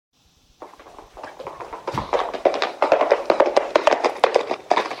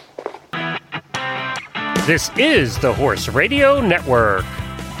This is the Horse Radio Network.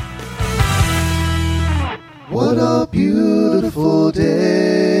 What a beautiful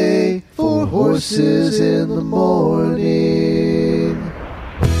day for horses in the morning.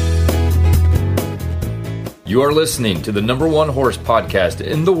 You are listening to the number one horse podcast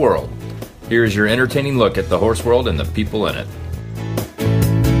in the world. Here's your entertaining look at the horse world and the people in it.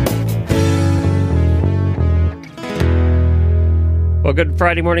 Well, good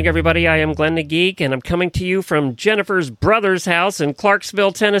Friday morning, everybody. I am Glenn the Geek, and I'm coming to you from Jennifer's brother's house in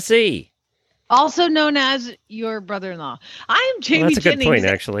Clarksville, Tennessee. Also known as your brother-in-law. I am Jamie That's a good point,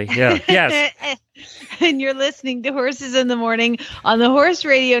 actually. Yeah. Yes. And you're listening to Horses in the Morning on the Horse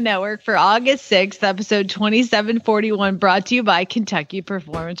Radio Network for August 6th, episode 2741, brought to you by Kentucky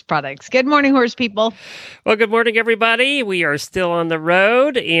Performance Products. Good morning, horse people. Well, good morning, everybody. We are still on the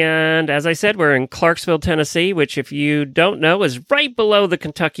road, and as I said, we're in Clarksville, Tennessee, which, if you don't know, is right below the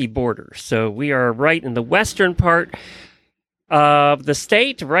Kentucky border. So we are right in the western part of the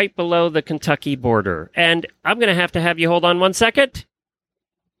state, right below the Kentucky border. And I'm going to have you hold on one second.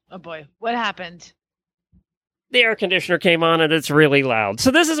 Oh boy, what happened? The air conditioner came on and it's really loud.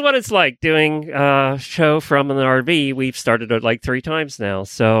 So this is what it's like doing a show from an RV. We've started it like 3 times now.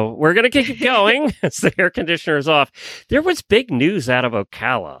 So we're going to keep going as the air conditioner is off. There was big news out of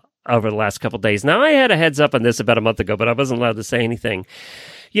Ocala over the last couple of days. Now, I had a heads up on this about a month ago, but I wasn't allowed to say anything.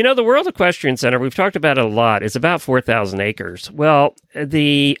 You know, the World Equestrian Center, we've talked about it a lot, is about 4,000 acres. Well,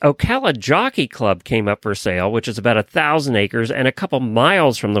 the Ocala Jockey Club came up for sale, which is about 1,000 acres and a couple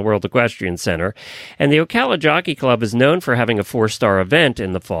miles from the World Equestrian Center. And the Ocala Jockey Club is known for having a 4-star event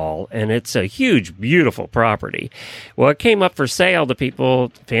in the fall, and it's a huge, beautiful property. Well, it came up for sale. The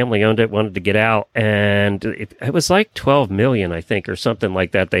people, family owned it, wanted to get out, and it was like $12 million, I think, or something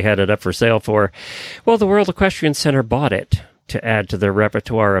like that they had it up for sale for. Well, the World Equestrian Center bought it to add to their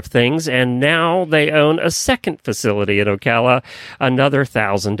repertoire of things, and now they own a second facility in Ocala, another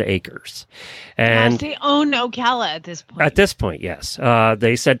 1,000 acres. And they own Ocala at this point. At this point, yes.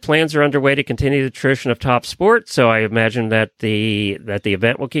 They said plans are underway to continue the tradition of top sport, so I imagine that the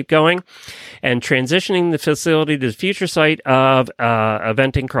event will keep going. And transitioning the facility to the future site of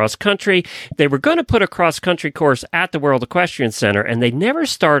eventing cross-country. They were going to put a cross-country course at the World Equestrian Center, and they never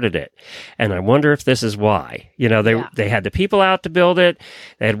started it. And I wonder if this is why. You know, they had the people out to build it,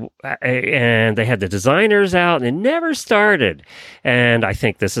 and they had the designers out, and it never started. And I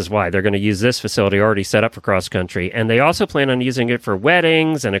think this is why. They're going to use this facility already set up for cross-country, and they also plan on using it for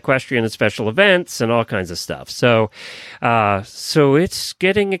weddings and equestrian and special events and all kinds of stuff. So it's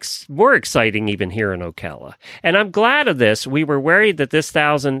getting more exciting even here in Ocala. And I'm glad of this. We were worried that this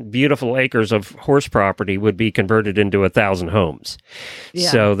 1,000 beautiful acres of horse property would be converted into 1,000 homes. Yeah.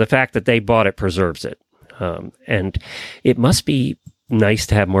 So the fact that they bought it preserves it. And it must be nice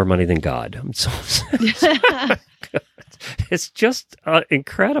to have more money than God. It's just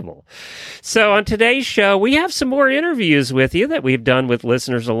incredible. So on today's show, we have some more interviews with you that we've done with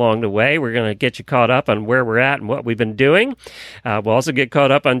listeners along the way. We're going to get you caught up on where we're at and what we've been doing. We'll also get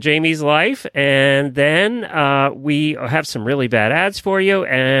caught up on Jamie's life. And then we have some really bad ads for you.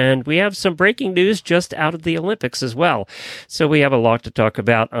 And we have some breaking news just out of the Olympics as well. So we have a lot to talk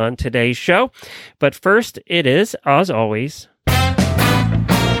about on today's show. But first, it is, as always,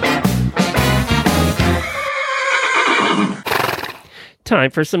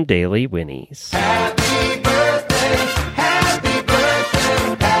 time for some daily whinnies. Happy birthday, happy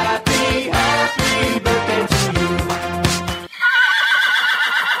birthday, happy birthday to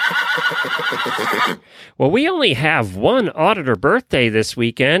you. Well, we only have one auditor birthday this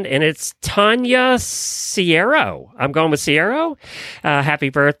weekend, and it's Tanya Sierro. I'm going with Sierro. Happy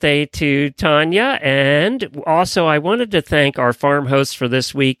birthday to Tanya. And also, I wanted to thank our farm hosts for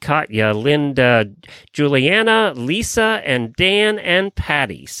this week, Katya, Linda, Juliana, Lisa, and Dan, and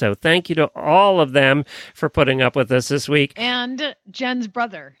Patty. So thank you to all of them for putting up with us this week. And Jen's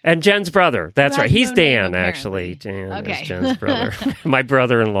brother. That's right. He's Dan, actually. Dan is Jen's brother. My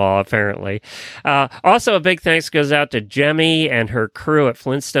brother-in-law, apparently. Also, a big thanks goes out to Jemmy and her crew at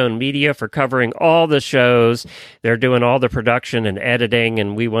Flintstone Media for covering all the shows. They're doing all the production and editing,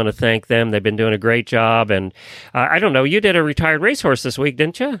 and we want to thank them. They've been doing a great job. And I don't know, you did a retired racehorse this week,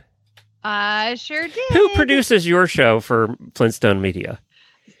 didn't you? I sure did. Who produces your show for Flintstone Media?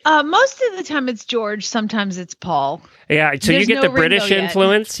 Most of the time it's George. Sometimes it's Paul. Yeah, so you get the British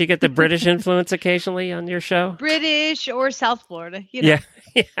influence? You get the British influence occasionally on your show? British or South Florida. You know.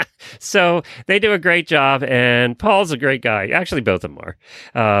 Yeah. So they do a great job, and Paul's a great guy. Actually, both of them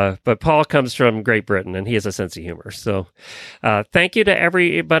are. But Paul comes from Great Britain, and he has a sense of humor. So thank you to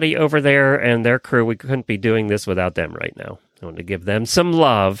everybody over there and their crew. We couldn't be doing this without them right now. I want to give them some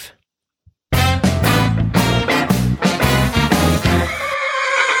love.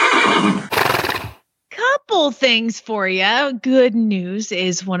 cool things for you. Good news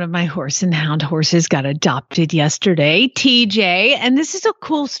is one of my horse and hound horses got adopted yesterday, TJ. And this is a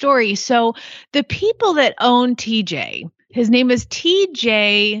cool story. So the people that own TJ, his name is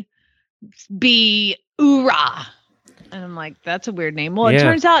TJ B. Ura. And I'm like, that's a weird name. Well, it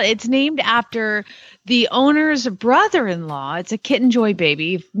turns out it's named after the owner's brother-in-law. It's a kitten joy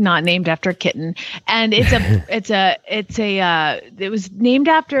baby, not named after a kitten. And it was named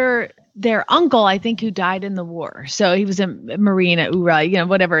after their uncle, I think, who died in the war. So he was a Marine at Ura,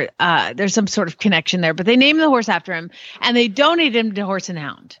 whatever. There's some sort of connection there, but they named the horse after him and they donated him to Horse and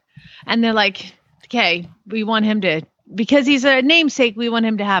Hound. And they're like, okay, we want him to, because he's a namesake, we want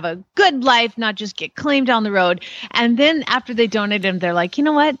him to have a good life, not just get claimed down the road. And then after they donated him, they're like, you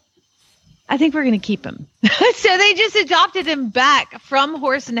know what? I think we're going to keep him. So they just adopted him back from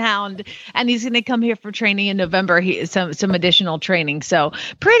Horse and Hound, and he's going to come here for training in November. Some additional training. So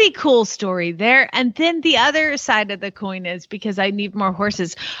pretty cool story there. And then the other side of the coin is, because I need more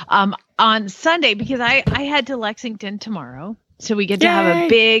horses on Sunday, because I head to Lexington tomorrow. So we get to have a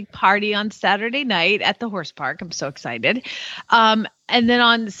big party on Saturday night at the horse park. I'm so excited. And then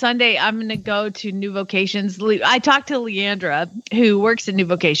on Sunday, I'm going to go to New Vocations. I talked to Leandra, who works at New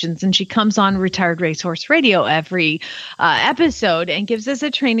Vocations, and she comes on Retired Racehorse Radio every episode and gives us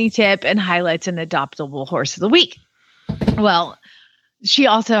a training tip and highlights an adoptable horse of the week. Well, she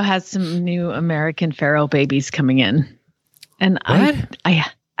also has some new American Pharoah babies coming in. And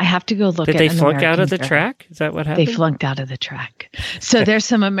I have to go look at Did they flunk out of the track? Is that what happened? They flunked out of the track. So there's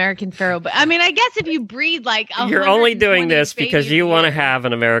some American Pharoah. But I mean, I guess if you breed like you're only doing this because you want to have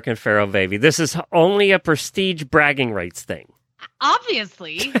an American Pharoah baby. This is only a prestige bragging rights thing.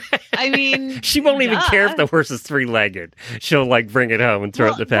 Obviously. I mean, she won't even care if the horse is three-legged. She'll bring it home and throw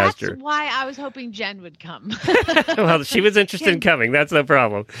it in the pasture. That's why I was hoping Jen would come. Well, she was interested in coming. That's no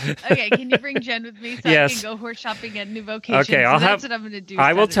problem. Okay, can you bring Jen with me so I can go horse shopping at New Vocations? Okay, that's what I'm going to do.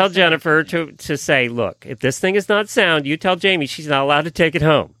 I will tell Jennifer to say, look, if this thing is not sound, you tell Jamie she's not allowed to take it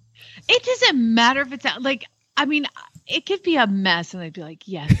home. It doesn't matter if it's it could be a mess, and I'd be like,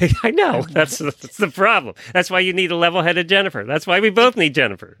 yes. I know. That's the problem. That's why you need a level-headed Jennifer. That's why we both need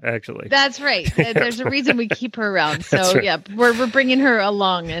Jennifer, actually. That's right. There's a reason we keep her around. So, right. Yeah, we're bringing her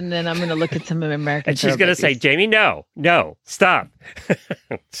along, and then I'm going to look at some American. And she's going to say, Jamie, no, stop.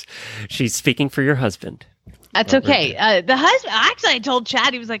 She's speaking for your husband. That's okay. The husband, actually, I told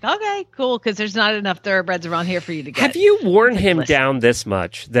Chad, he was like, okay, cool, because there's not enough thoroughbreds around here for you to get. Have you worn him down this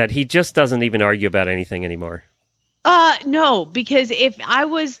much that he just doesn't even argue about anything anymore? No, because if I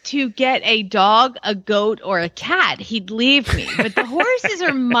was to get a dog, a goat, or a cat, he'd leave me. But the horses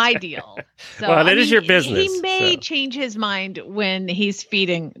are my deal. So, well, that is your business. He may change his mind when he's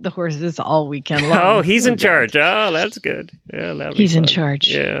feeding the horses all weekend long. Oh, he's in charge. Oh, that's good. Yeah, he's in charge.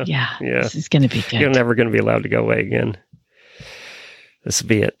 Yeah. This is going to be good. You're never going to be allowed to go away again. This will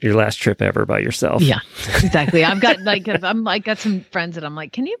be it. Your last trip ever by yourself. Yeah, exactly. I've got got some friends that I'm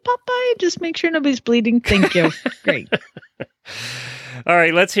like, can you pop by and just make sure nobody's bleeding? Thank you. Great. All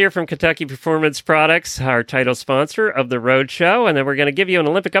right, let's hear from Kentucky Performance Products, our title sponsor of the Road Show, and then we're going to give you an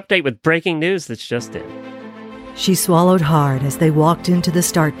Olympic update with breaking news that's just in. She swallowed hard as they walked into the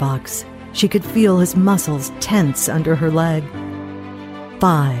start box. She could feel his muscles tense under her leg.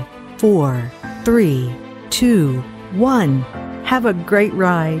 5, 4, 3, 2, 1. Have a great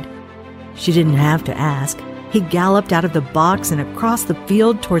ride. She didn't have to ask. He galloped out of the box and across the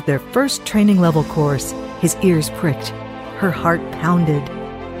field toward their first training level course. His ears pricked. Her heart pounded.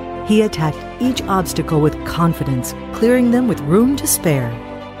 He attacked each obstacle with confidence, clearing them with room to spare.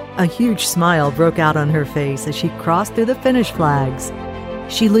 A huge smile broke out on her face as she crossed through the finish flags.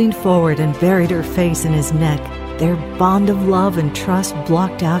 She leaned forward and buried her face in his neck. Their bond of love and trust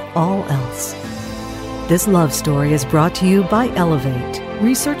blocked out all else. This love story is brought to you by Elevate.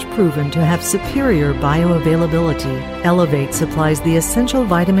 Research proven to have superior bioavailability. Elevate supplies the essential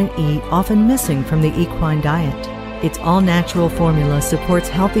vitamin E often missing from the equine diet. Its all-natural formula supports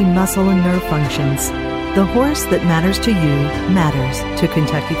healthy muscle and nerve functions. The horse that matters to you matters to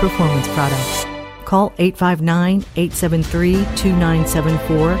Kentucky Performance Products. Call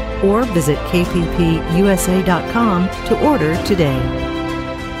 859-873-2974 or visit kppusa.com to order today.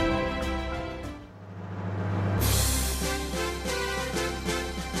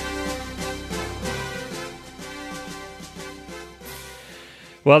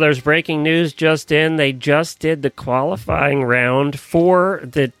 Well, there's breaking news just in. They just did the qualifying round for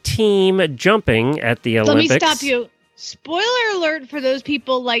the team jumping at the Olympics. Let me stop you. Spoiler alert for those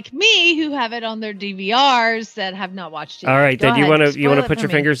people like me who have it on their DVRs that have not watched it. All right, Go then you ahead, want to spoil it put for your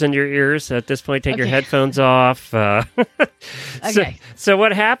me. fingers in your ears at this point. Take your Okay. headphones off. Okay. So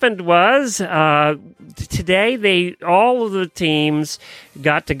what happened was today all of the teams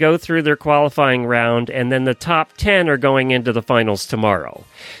got to go through their qualifying round, and then the top 10 are going into the finals tomorrow.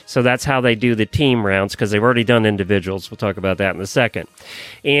 So that's how they do the team rounds, because they've already done individuals. We'll talk about that in a second.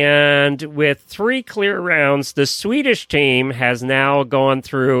 And with 3 clear rounds, the Swedish team has now gone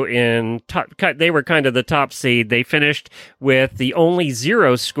through they were kind of the top seed. They finished with the only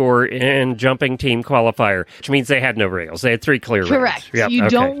 0 score in jumping team qualifier, which means they had no rails. They had 3 clear rounds. Correct. Yep, You okay.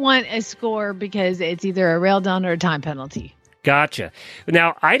 don't want a score because it's either a rail down or a time penalty. Gotcha.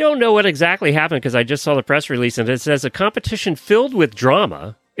 Now, I don't know what exactly happened because I just saw the press release and it says a competition filled with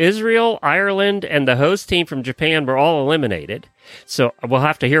drama. Israel, Ireland, and the host team from Japan were all eliminated. So we'll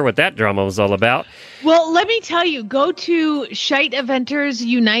have to hear what that drama was all about. Well, let me tell you, go to Shite Eventers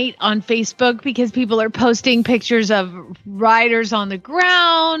Unite on Facebook because people are posting pictures of riders on the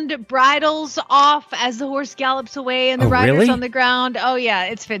ground, bridles off as the horse gallops away, and the Oh, riders really? on the ground. Oh yeah,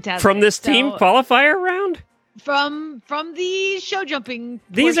 it's fantastic. From this team So, qualifier round? from the show jumping.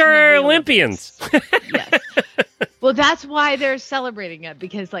 These portion of are the Olympians. Yes. Well, that's why they're celebrating it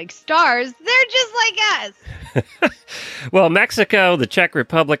because, like stars, they're just like us. Well, Mexico, the Czech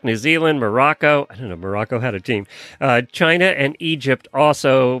Republic, New Zealand, Morocco. I don't know, Morocco had a team. China and Egypt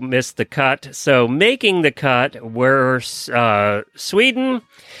also missed the cut. So making the cut were Sweden,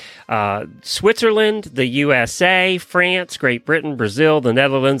 Switzerland, the USA, France, Great Britain, Brazil, the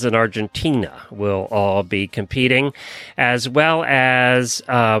Netherlands, and Argentina will all be competing, as well as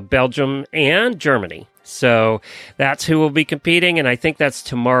Belgium and Germany. So that's who will be competing, and I think that's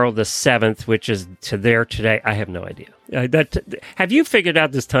tomorrow the 7th, which is to there today. I have no idea. Have you figured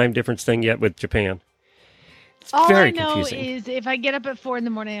out this time difference thing yet with Japan? It's All very I know confusing. is if I get up at 4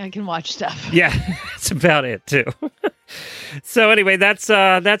 a.m, I can watch stuff. Yeah, that's about it too. So anyway, that's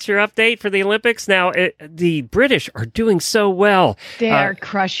your update for the Olympics. Now the British are doing so well. They are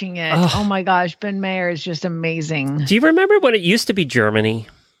crushing it. Oh my gosh, Ben Mayer is just amazing. Do you remember when it used to be Germany,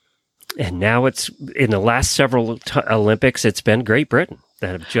 and now it's in the last several Olympics? It's been Great Britain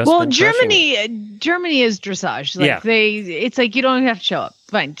that have just been crushing it. Germany is dressage. Like Yeah. it's like you don't even have to show up.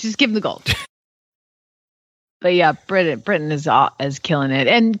 Fine, just give them the gold. But yeah, Britain is killing it,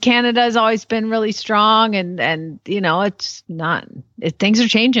 and Canada has always been really strong, and it's not. Things are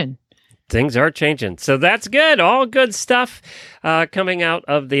changing. Things are changing. So that's good. All good stuff coming out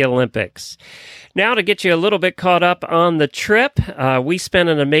of the Olympics. Now, to get you a little bit caught up on the trip, we spent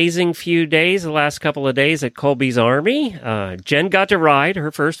an amazing few days, the last couple of days at Colby's Army. Jen got to ride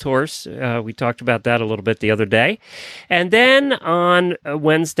her first horse. We talked about that a little bit the other day. And then on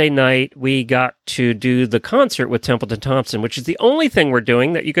Wednesday night, we got to do the concert with Templeton Thompson, which is the only thing we're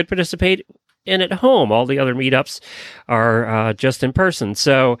doing that you could participate in at home. All the other meetups are just in person.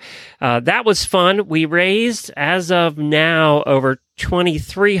 So that was fun. We raised, as of now, over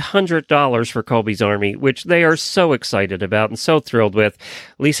 $2,300 for Colby's Army, which they are so excited about and so thrilled with.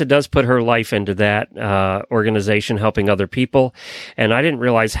 Lisa does put her life into that organization, helping other people. And I didn't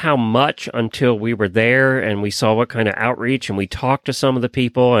realize how much until we were there and we saw what kind of outreach, and we talked to some of the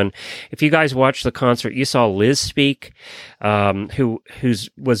people. And if you guys watched the concert, you saw Liz speak, who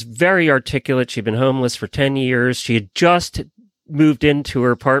was very articulate. She'd been homeless for 10 years. She had just moved into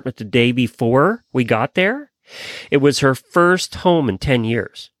her apartment the day before we got there. It was her first home in 10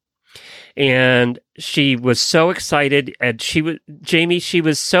 years. And she was so excited. And she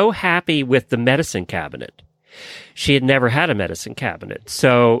was so happy with the medicine cabinet. She had never had a medicine cabinet.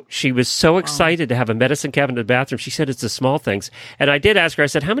 So she was so excited to have a medicine cabinet in the bathroom. She said, it's the small things. And I did ask her, I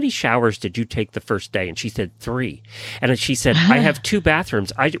said, how many showers did you take the first day? And she said, 3. And she said, I have 2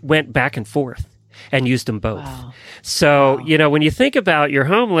 bathrooms. I went back and forth and used them both. Wow. So, when you think about you're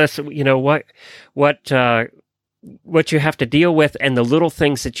homeless, what you have to deal with and the little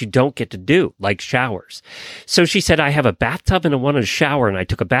things that you don't get to do, like showers. So she said, I have a bathtub and I wanted a shower, and I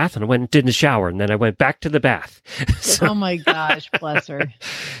took a bath and I went and did a shower, and then I went back to the bath. Oh my gosh, bless her.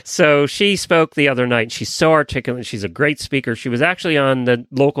 So she spoke the other night. She's so articulate. She's a great speaker. She was actually on the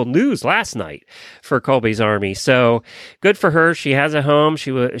local news last night for Colby's Army. So good for her. She has a home. She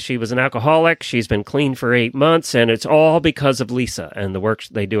was an alcoholic. She's been clean for 8 months, and it's all because of Lisa and the work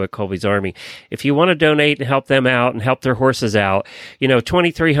they do at Colby's Army. If you want to donate and help them out and help their horses out.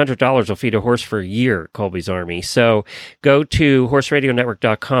 $2,300 will feed a horse for a year, Colby's Army. So go to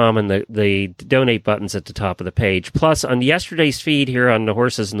horseradionetwork.com and the donate button's at the top of the page. Plus, on yesterday's feed here on the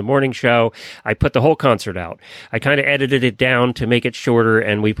Horses in the Morning show, I put the whole concert out. I kind of edited it down to make it shorter,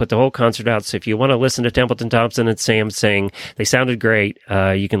 and we put the whole concert out. So if you want to listen to Templeton Thompson and Sam sing, they sounded great.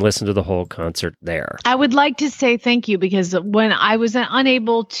 You can listen to the whole concert there. I would like to say thank you, because when I was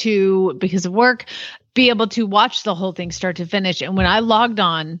unable to, because of work, be able to watch the whole thing start to finish, and when I logged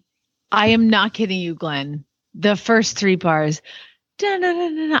on, I am not kidding you, Glenn, the first 3 bars,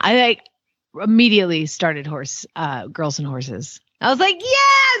 I immediately started Girls and Horses. I was like,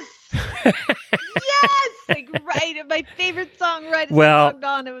 yes! Yes! Right, my favorite song, right as I logged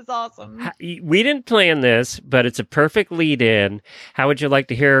on. It was awesome. We didn't plan this, but it's a perfect lead in. How would you like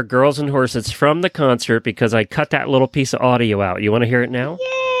to hear Girls and Horses from the concert? Because I cut that little piece of audio out. You want to hear it now?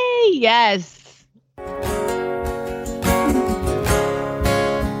 Yay! Yes.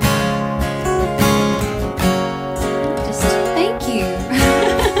 Thank you.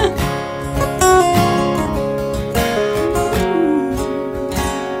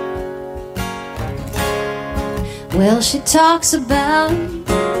 Well, she talks about it,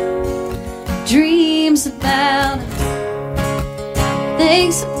 dreams about it,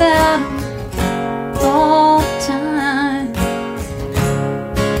 thinks about it all the time.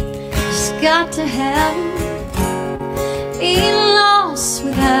 She's got to have it, be lost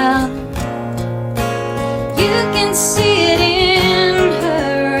without it. You can see it in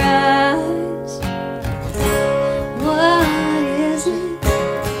her eyes. What is it?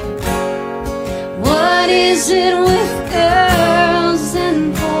 What is it with girls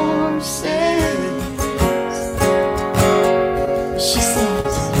and horses? She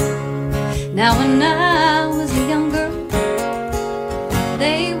says, now when I was a young girl,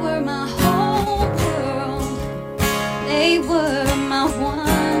 they were my whole world. They were my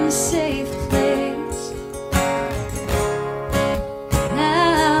one safe place.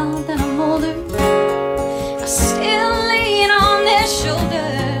 Now that I'm older, I still lean on their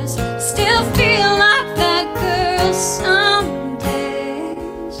shoulders, still feel like that girl some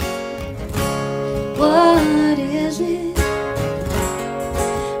days. What is it?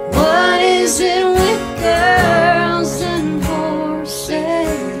 What is it with girls and horses?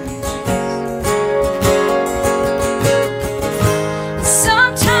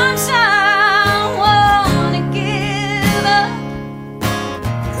 Sometimes I wanna give up,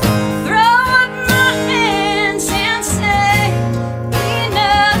 throw up my hands and say,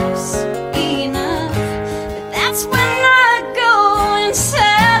 enough's enough. But that's when I go and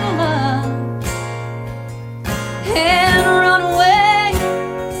saddle up and run away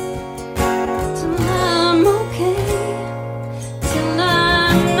till I'm okay, till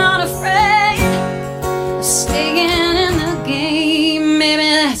I'm not afraid of staying in the game. Maybe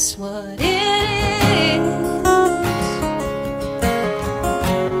that's what it is.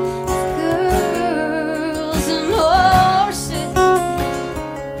 Girls and horses.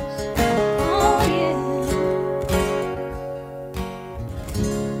 Oh yeah.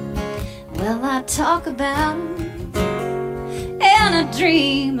 Well, I talk about 'em and I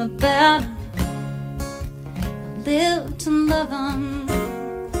dream about 'em. I live to love 'em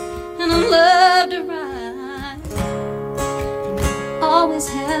and I love to ride. Always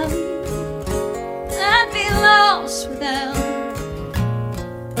have 'em. I'd be lost without 'em.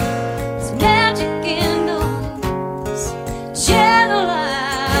 It's magic in those gentle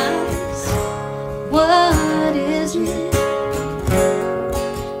eyes. What is it?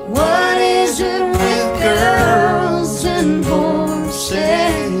 What is it with girls and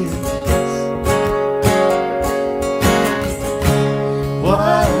horses?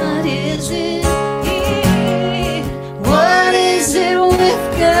 What is it? What is it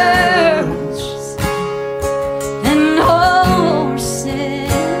with girls and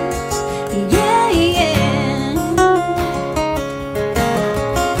horses? Yeah, yeah.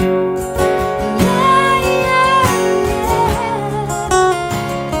 Yeah, yeah.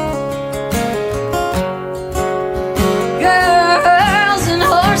 Girls and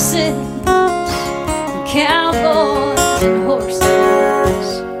horses, cowboys and horses.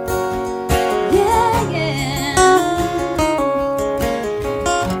 Yeah, yeah.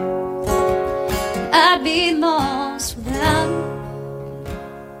 I'd be lost without 'em.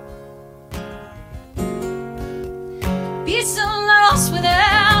 Be so lost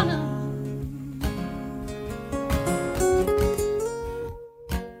without 'em.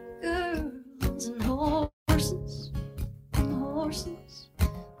 Girls and horses, horses.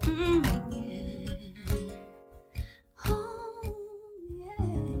 Yeah. Oh, yeah.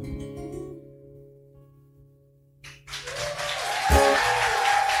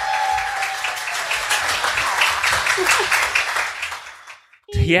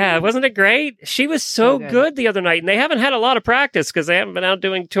 Yeah, wasn't it great? She was so good the other night, and they haven't had a lot of practice because they haven't been out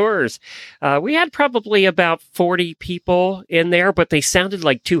doing tours. We had probably about 40 people in there, but they sounded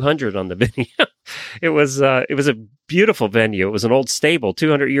like 200 on the video. It was a beautiful venue. It was an old stable,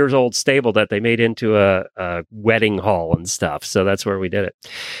 200 years old stable that they made into a wedding hall and stuff. So that's where we did it.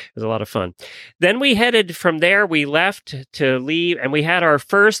 It was a lot of fun. Then we headed from there. We left to leave, and we had our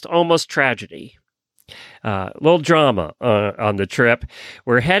first almost tragedy. Little drama on the trip.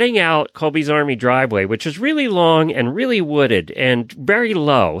 We're heading out Colby's Army driveway, which is really long and really wooded and very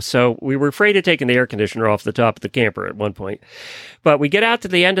low. So we were afraid of taking the air conditioner off the top of the camper at one point. But we get out to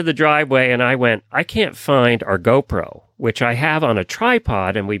the end of the driveway and I can't find our GoPro, which I have on a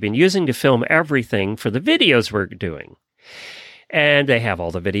tripod and we've been using to film everything for the videos we're doing. And they have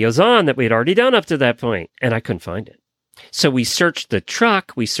all the videos on that we'd already done up to that point, and I couldn't find it. So we searched the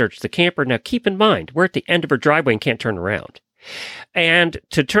truck, we searched the camper. Now, keep in mind, we're at the end of our driveway and can't turn around. And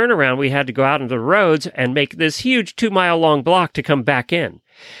to turn around, we had to go out into the roads and make this huge 2-mile long block to come back in.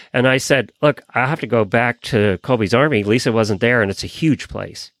 And I said, look, I have to go back to Colby's Army. Lisa wasn't there, and it's a huge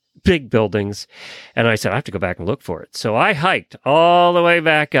place. Big buildings. And I said, I have to go back and look for it. So I hiked all the way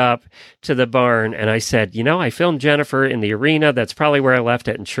back up to the barn. And I said, I filmed Jennifer in the arena. That's probably where I left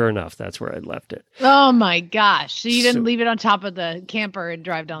it. And sure enough, that's where I left it. Oh my gosh. So you didn't leave it on top of the camper and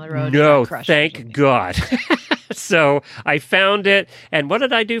drive down the road? No, thank God. So I found it. And what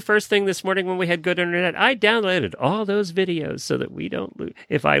did I do first thing this morning when we had good internet? I downloaded all those videos so that we don't lose.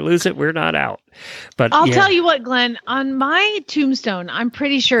 If I lose it, we're not out. But I'll tell you what, Glenn, on my tombstone, I'm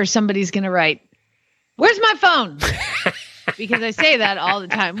pretty sure somebody's going to write, "Where's my phone?" Because I say that all the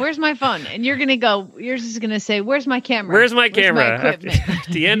time. Where's my phone? And yours is going to say, "Where's my camera? Where's my camera?" equipment? At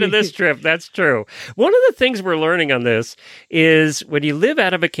the end of this trip, that's true. One of the things we're learning on this is when you live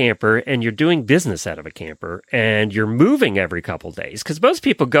out of a camper and you're doing business out of a camper and you're moving every couple days, because most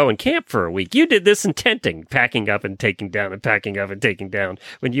people go and camp for a week. You did this in tenting, packing up and taking down and packing up and taking down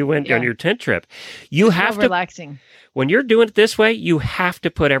when you went on your tent trip. You have to, relaxing. When you're doing it this way, you have to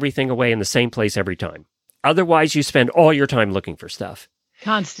put everything away in the same place every time. Otherwise, you spend all your time looking for stuff.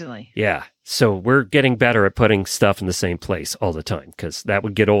 Constantly. Yeah. So we're getting better at putting stuff in the same place all the time because that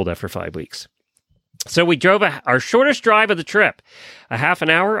would get old after 5 weeks. So we drove our shortest drive of the trip, a half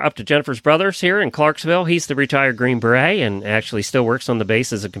an hour up to Jennifer's brother's here in Clarksville. He's the retired Green Beret and actually still works on the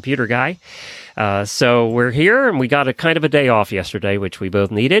base as a computer guy. So we're here, and we got a kind of a day off yesterday, which we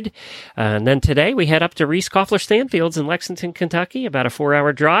both needed. And then today we head up to Reese Koffler Stanfield's in Lexington, Kentucky, about a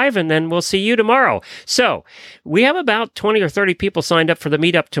 4-hour drive, and then we'll see you tomorrow. So we have about 20 or 30 people signed up for the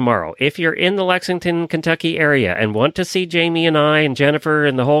meetup tomorrow. If you're in the Lexington, Kentucky area and want to see Jamie and I and Jennifer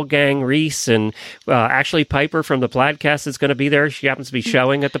and the whole gang, Reese and actually Piper from the Plaidcast is going to be there. She happens to be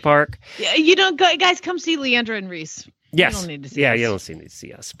showing at the park. Yeah, guys, come see Leandra and Reese. Yes. You don't need to see us. you don't need to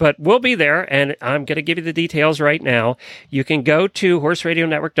see us. But we'll be there, and I'm going to give you the details right now. You can go to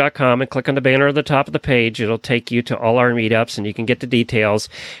horseradionetwork.com and click on the banner at the top of the page. It'll take you to all our meetups, and you can get the details.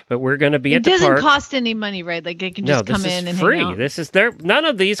 But we're going to be at the park. It doesn't cost any money, right? Like, they can just come in and free. hang out. This is free. None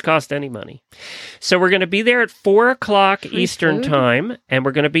of these cost any money. So we're going to be there at 4 o'clock Eastern time, and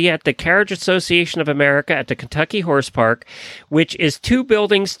we're going to be at the Carriage Association of America at the Kentucky Horse Park, which is 2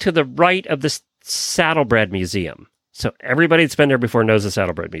 buildings to the right of the Saddlebred Museum. So everybody that's been there before knows the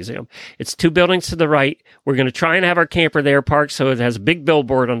Saddlebred Museum. It's 2 buildings to the right. We're going to try and have our camper there parked so it has a big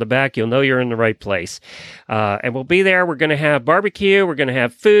billboard on the back. You'll know you're in the right place. And we'll be there. We're going to have barbecue. We're going to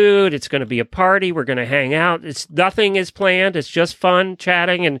have food. It's going to be a party. We're going to hang out. Nothing is planned. It's just fun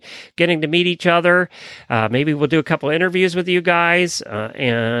chatting and getting to meet each other. Maybe we'll do a couple interviews with you guys.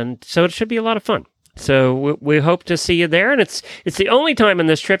 And so it should be a lot of fun. So we hope to see you there. And it's the only time in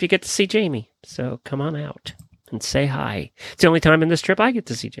this trip you get to see Jamie. So come on out and say hi. It's the only time in this trip I get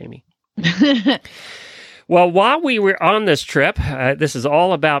to see Jamie. Well, while we were on this trip, this is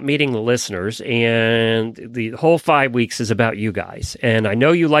all about meeting the listeners, and the whole 5 weeks is about you guys. And I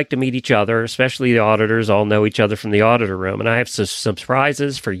know you like to meet each other, especially the auditors all know each other from the auditor room, and I have some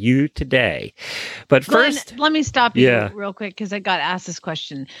surprises for you today. But Glenn, first... let me stop you real quick, because I got asked this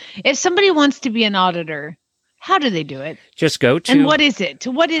question. If somebody wants to be an auditor, how do they do it? Just go to... And what is it?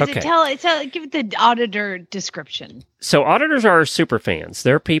 What is it? Give it the auditor description. So auditors are super fans.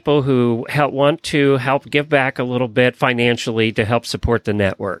 They're people who want to help give back a little bit financially to help support the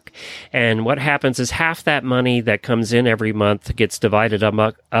network. And what happens is half that money that comes in every month gets divided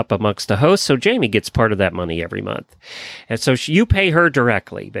up amongst the hosts. So Jamie gets part of that money every month. And so you pay her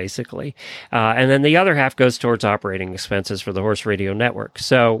directly, basically. And then the other half goes towards operating expenses for the Horse Radio Network.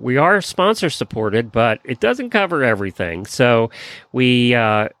 So we are sponsor supported, but it doesn't cover everything. So we...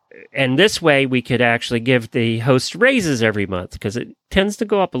 and this way, we could actually give the host raises every month because tends to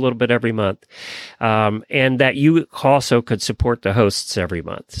go up a little bit every month, and that you also could support the hosts every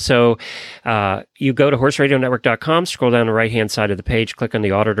month. So you go to horseradionetwork.com, scroll down the right-hand side of the page, click on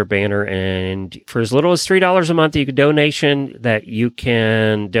the auditor banner, and for as little as $3 a month, you can donation that you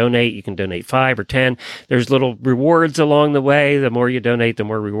can donate. You can donate 5 or 10. There's little rewards along the way. The more you donate, the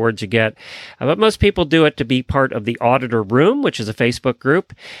more rewards you get. But most people do it to be part of the Auditor Room, which is a Facebook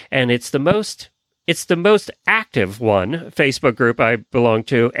group, and it's the most active Facebook group I belong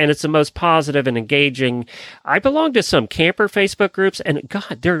to, and it's the most positive and engaging. I belong to some camper Facebook groups, and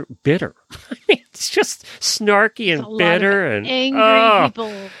God, they're bitter. I mean, it's just snarky and bitter and angry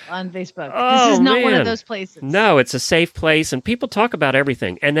people on Facebook. This is not one of those places. No, it's a safe place, and people talk about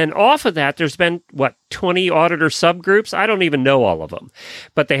everything. And then off of that, there's been 20 auditor subgroups. I don't even know all of them,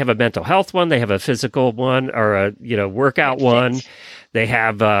 but they have a mental health one, they have a physical one, or a workout one. They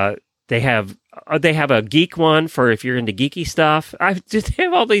have a geek one for if you're into geeky stuff. They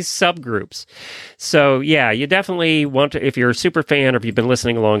have all these subgroups. So, yeah, you definitely want to, if you're a super fan or if you've been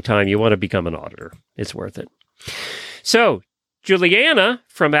listening a long time, you want to become an auditor. It's worth it. So, Juliana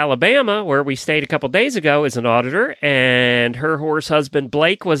from Alabama, where we stayed a couple days ago, is an auditor, and her horse husband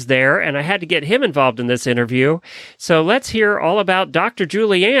Blake was there, and I had to get him involved in this interview. So let's hear all about Dr.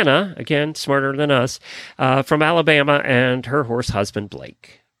 Juliana, again, smarter than us, from Alabama, and her horse husband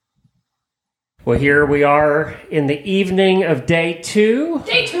Blake. Well, here we are in the evening of day two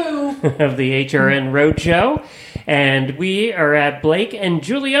of the HRN Roadshow, and we are at Blake and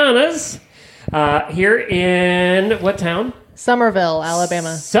Juliana's here in what town? Somerville,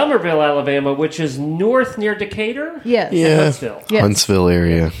 Alabama. Somerville, Alabama, which is north near Decatur? Yes. Yeah. Huntsville. Yes. Huntsville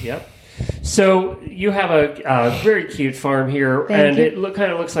area. Yep. So you have a very cute farm here, Thank you. it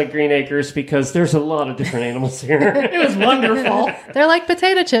kind of looks like Green Acres because there's a lot of different animals here. It was wonderful. They're like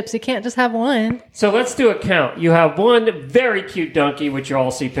potato chips. You can't just have one. So let's do a count. You have one very cute donkey, which you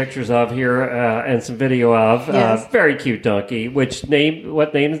all see pictures of here and some video of. Yes. Very cute donkey. What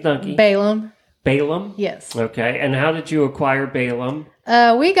name is donkey? Balaam. Balaam? Yes. Okay. And how did you acquire Balaam?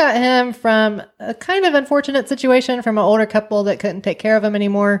 We got him from a kind of unfortunate situation from an older couple that couldn't take care of him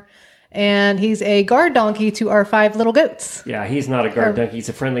anymore. And he's a guard donkey to our 5 little goats. Yeah, he's not a guard donkey. He's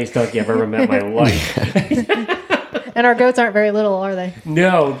the friendliest donkey I've ever met in my life. And our goats aren't very little, are they?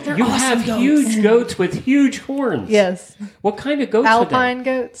 No, you have huge goats with huge horns. Yes. What kind of goats Alpine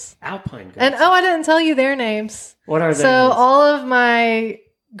goats. Alpine goats. And I didn't tell you their names. What are they? So all of my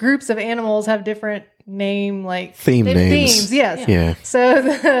groups of animals have different name, like Theme names. Themes, yes. Yeah. So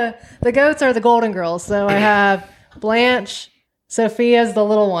the goats are the Golden Girls. So I have Blanche, Sophia's the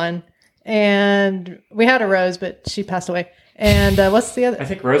little one, and we had a Rose, but she passed away. And what's the other? I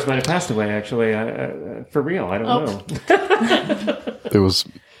think Rose might have passed away, actually. For real, I don't know. There was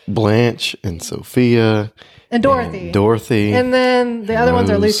Blanche and Sophia. And Dorothy. And Dorothy. And then the other ones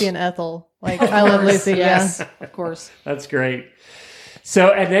are Rose. Lucy and Ethel. Like, I love Lucy, Yes, of course. That's great.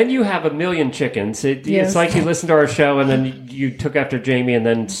 So, and then you have 1 million chickens. Yes. It's like you listened to our show and then you took after Jamie and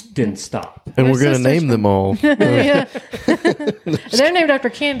then didn't stop. And we're They're going to name them all. Yeah. They're named after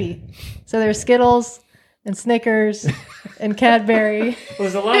candy. So there's Skittles and Snickers and Cadbury. Well,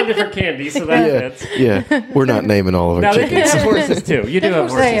 there's a lot of different candies, so that fits. Yeah. We're not naming all of our Now, they chickens. have horses, too. You do have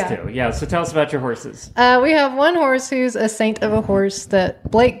horses, Yeah. too. Yeah, so tell us about your horses. We have one horse who's a saint of a horse that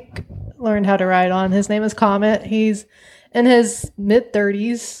Blake learned how to ride on. His name is Comet. He's in his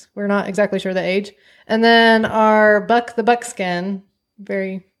mid-30s. We're not exactly sure the age. And then our Buck the Buckskin,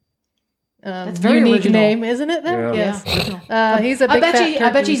 very very unique original. name, isn't it? Though? Yeah. Yes. He's a big fat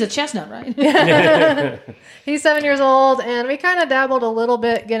I bet turkey. he's a chestnut, right? He's 7 years old, and we kind of dabbled a little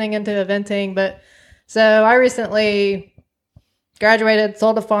bit getting into eventing. But so I recently graduated,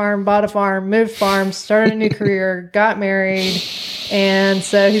 sold a farm, bought a farm, moved farms, started a new career, got married, and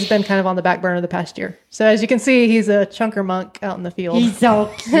so he's been kind of on the back burner the past year. So as you can see, he's a chunker monk out in the field. He's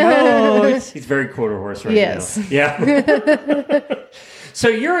so cute. He's very quarter horse right Yes. now. Yeah. So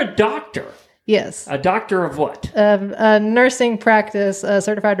you're a doctor. Yes. A doctor of what? A nursing practice, a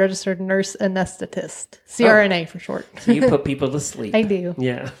certified registered nurse anesthetist, CRNA for short. So you put people to sleep. I do.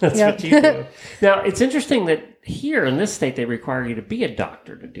 Yeah, that's Yep. what you do. Now, it's interesting that here in this state, they require you to be a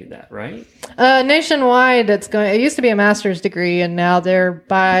doctor to do that, right? Nationwide, it used to be a master's degree, and now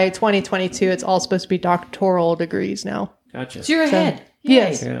by 2022, it's all supposed to be doctoral degrees now. Gotcha. So you're ahead.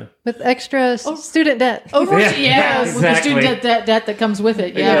 Yes. Yeah. With extra student debt. Of course, Yeah, with the exactly. student debt that comes with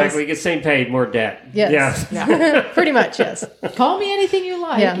it. Yeah. Exactly. You get same paid, more debt. Yes. Yeah. Pretty much, yes. Call me anything you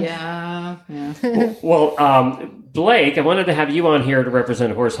like. Yeah. Yeah. Well, Blake, I wanted to have you on here to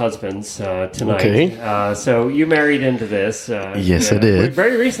represent Horse Husbands tonight. Okay. So you married into this. Yes, I did.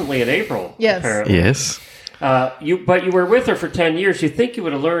 Very recently in April. Yes. Apparently. Yes. But you were with her for 10 years. You think you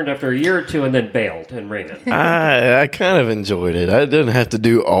would have learned after a year or two and then bailed and ran it. I kind of enjoyed it. I didn't have to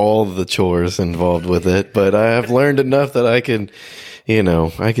do all the chores involved with it, but I have learned enough that I can,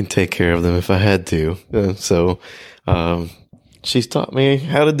 I can take care of them if I had to. She's taught me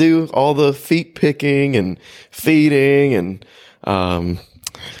how to do all the feet picking and feeding, and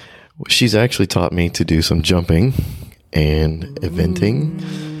she's actually taught me to do some jumping and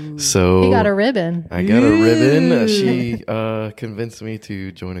eventing. So You got a ribbon. I got a ribbon. She convinced me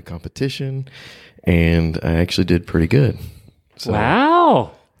to join a competition, and I actually did pretty good. So,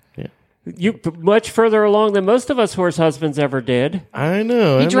 Wow. Yeah. You much further along than most of us horse husbands ever did. I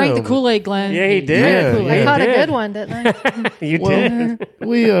know. He drank the Kool-Aid, Glenn. Yeah, he did. Yeah, Kool-Aid. I yeah. caught a did. good one, didn't I? You Well,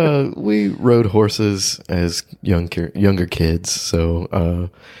 did. we rode horses as younger kids, so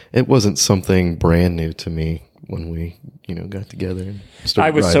it wasn't something brand new to me when we got together. And started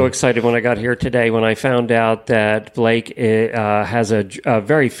I was so riding. excited when I got here today when I found out that Blake has a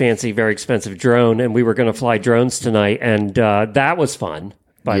very fancy, very expensive drone, and we were going to fly drones tonight, and that was fun.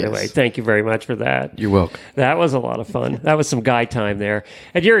 By the Yes. way, thank you very much for that. You're welcome. That was a lot of fun. That was some guy time there.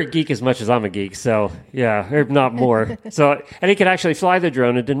 And you're a geek as much as I'm a geek, so yeah, if not more. So, and he could actually fly the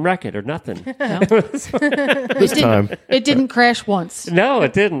drone and didn't wreck it or nothing. This time, It didn't crash once. No,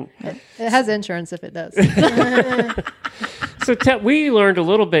 it didn't. It has insurance if it does. So we learned a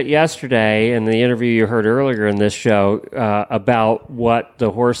little bit yesterday in the interview you heard earlier in this show about what the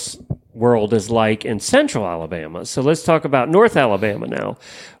horse world is like in central Alabama. So let's talk about North Alabama now.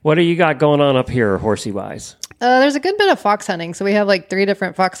 What do you got going on up here, horsey-wise? There's a good bit of fox hunting. So we have like 3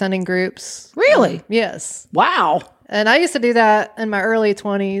 different fox hunting groups. Really? Yes. Wow. And I used to do that in my early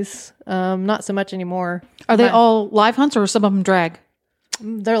 20s. Not so much anymore. Are they all live hunts or some of them drag?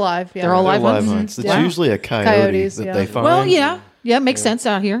 They're live. Yeah. They're all they're live live hunts? hunts. It's Yeah. usually a coyote Coyotes, that yeah. they find. Well, yeah. Yeah, it makes sense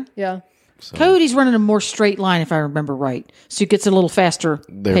out here. Yeah. Coyote's running a more straight line, if I remember right. So it gets a little faster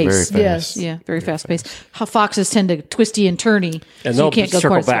They're pace. very Yes. fast. Yeah, very fast pace. How foxes tend to twisty and turny, And so they'll you can't go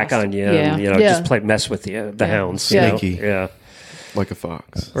circle quite as back fast. on you Yeah. and, Yeah. just mess with you, the hounds. Yeah. Sneaky. Yeah. Like a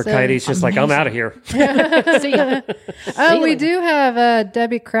fox. Or coyote's just like, I'm out of here. See ya. Oh, we do have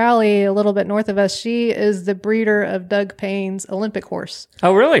Debbie Crowley a little bit north of us. She is the breeder of Doug Payne's Olympic horse.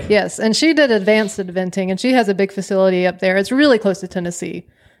 Oh, really? Yes, and she did advanced eventing, and she has a big facility up there. It's really close to Tennessee.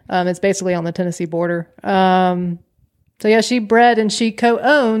 It's basically on the Tennessee border. So yeah, she bred and she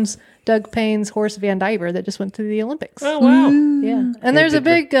co-owns Doug Payne's horse Van Diver that just went to the Olympics. Oh, wow. Yeah, and there's a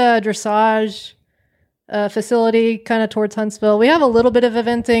big dressage facility kind of towards Huntsville. We have a little bit of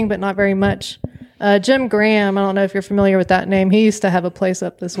eventing, but not very much. Jim Graham, I don't know if you're familiar with that name. He used to have a place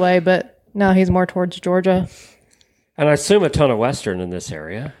up this way, but now he's more towards Georgia. And I assume a ton of Western in this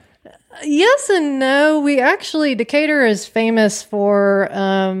area. Yes and no. We actually, Decatur is famous for,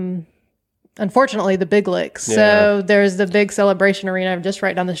 unfortunately, the Big Licks. Yeah. So there's the big celebration arena just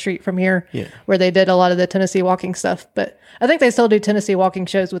right down the street from here where they did a lot of the Tennessee walking stuff. But I think they still do Tennessee walking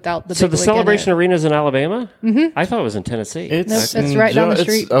shows without the So Big the Lick in celebration it. arena's in Alabama? Mm-hmm. I thought it was in Tennessee. It's it's right down the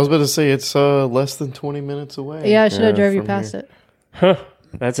street. I was about to say it's less than 20 minutes away. Yeah, I should have drove you from past here. it. Huh.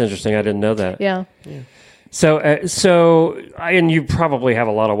 That's interesting. I didn't know that. Yeah. And you probably have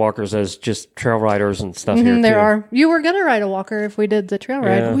a lot of walkers as just trail riders and stuff here too. There are. You were going to ride a walker if we did the trail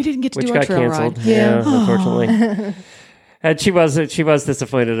ride. Yeah. We didn't get to Which do our got trail canceled. ride. Yeah, unfortunately. And she was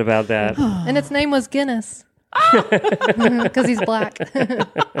disappointed about that. And its name was Guinness. Because he's black.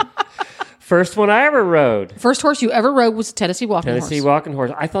 First one I ever rode. First horse you ever rode was a Tennessee walking Tennessee horse. walking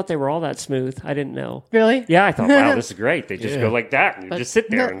horse. I thought they were all that smooth. I didn't know. Really? Yeah, I thought, wow, this is great. They just go like that and you just sit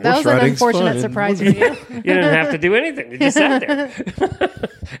there. No, And that was an riding's unfortunate fun. surprise for you. you didn't have to do anything. You just sat there.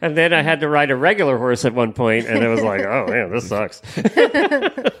 And then I had to ride a regular horse at one point, and it was like, oh, man, this sucks.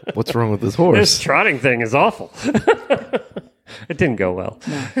 What's wrong with this This horse? trotting thing is awful. It didn't go well.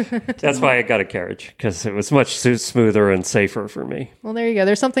 That's why I got a carriage, because it was much smoother and safer for me. Well, there you go.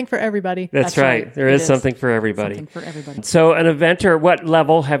 There's something for everybody. That's right. right. There It is is. something for everybody. Something for everybody. So an eventer, what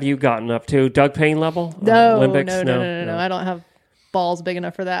level have you gotten up to? Doug Payne level? No, Olympics? no. I don't have balls big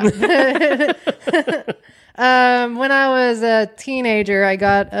enough for that. When I was a teenager, I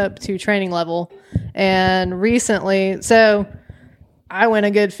got up to training level. And recently, so I went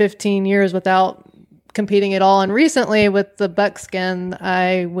a good 15 years without competing at all. And recently with the buckskin,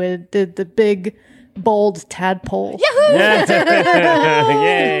 I did the big, bold tadpole.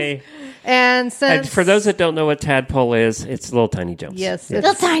 Yay. And since... And for those that don't know what tadpole is, it's little tiny jumps. Yes. Yeah.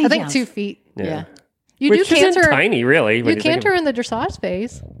 It's, tiny I think jumps. 2 feet. Yeah. You Which do isn't canter. tiny, really. when You think canter of- in the dressage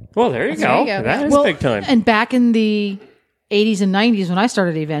phase. Well, there you There go. you go. That is Well, big time. And back in the 80s and 90s when I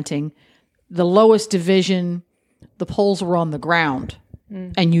started eventing, the lowest division, the poles were on the ground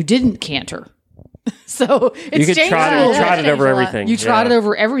and you didn't canter. So You it's could changed trot a little it, bit. trot it over Changed a lot. everything. You trot Yeah. it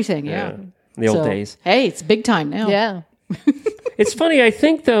over everything, yeah. The old So, days. Hey, it's big time now. Yeah. It's funny. I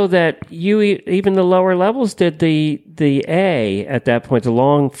think though that you even the lower levels did the A at that point, the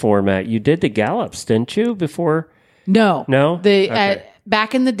long format. You did the gallops, didn't you? Before No. No? Okay.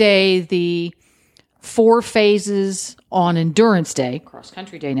 Back in the day, the 4 phases on Endurance Day, cross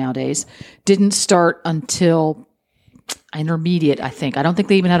country day nowadays, didn't start until intermediate, I think. I don't think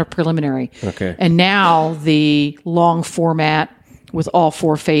they even had a preliminary. Okay. And now the long format with all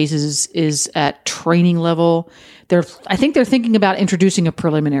 4 phases is at training level. I think they're thinking about introducing a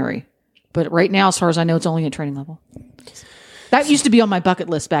preliminary. But right now, as far as I know, it's only at training level. That used to be on my bucket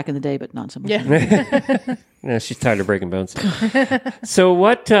list back in the day, but not so much. Yeah. Yeah, she's tired of breaking bones. So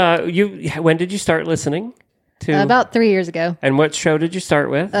what when did you start listening to About 3 years ago. and what show did you start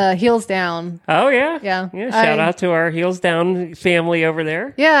with? Heels Down. Oh yeah. Yeah. Shout out to our Heels Down family over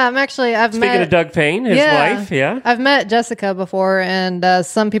there. Yeah, I've Speaking met of Doug Payne, his wife, yeah. I've met Jessica before, and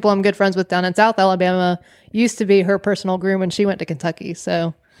some people I'm good friends with down in South Alabama used to be her personal groom when she went to Kentucky.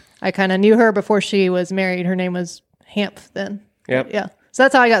 So I kind of knew her before she was married. Her name was Hamp then. Yep. Yeah. So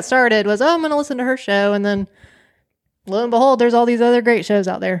that's how I got started was, I'm going to listen to her show. And then lo and behold, there's all these other great shows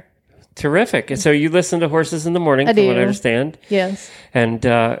out there. Terrific. So you listen to Horses in the Morning, I from what I do. understand. Yes. And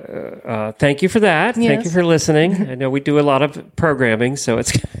thank you for that. Thank Yes. you for listening. I know we do a lot of programming, so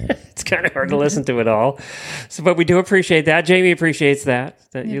it's it's kind of hard to listen to it all. So, but we do appreciate that. Jamie appreciates that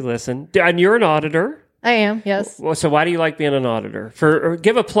you listen. And you're an auditor. I am. Yes. Well, so why do you like being an auditor? Or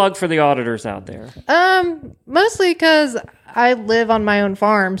give a plug for the auditors out there. Mostly because I live on my own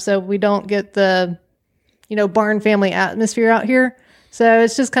farm, so we don't get the, barn family atmosphere out here. So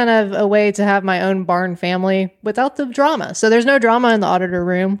it's just kind of a way to have my own barn family without the drama. So there's no drama in the auditor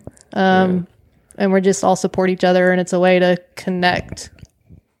room. And we just all support each other, and it's a way to connect.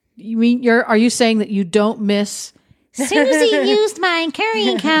 You mean are you saying that you don't miss Susie used my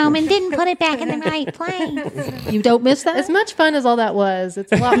carrying comb and didn't put it back in the right place. you don't miss that? As much fun as all that was,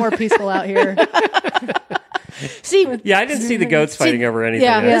 it's a lot more peaceful out here. See, Yeah, I didn't see the goats fighting over anything.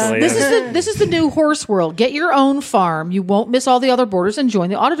 yeah, actually. this is the new horse world. Get your own farm. You won't miss all the other boarders and join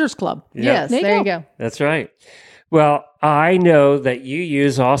the auditors club. Yes, there you go. That's right. Well, I know that you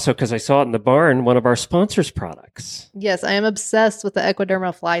use also, because I saw it in the barn, one of our sponsors' products. Yes, I am obsessed with the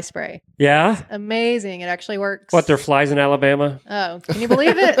Equiderma fly spray. Yeah? Amazing. It actually works. What, they're flies in Alabama? Oh, can you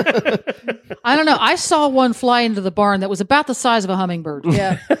believe it? I don't know. I saw one fly into the barn that was about the size of a hummingbird.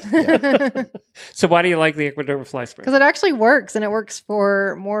 Yeah. So why do you like the Equiderma fly spray? Because it actually works, and it works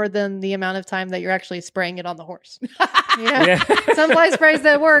for more than the amount of time that you're actually spraying it on the horse. Yeah. Some fly sprays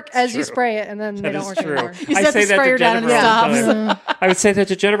that work as you spray it, and then they That don't is work true. anymore. You I set say the that to sprayer down and Jennifer all the it time. I would say that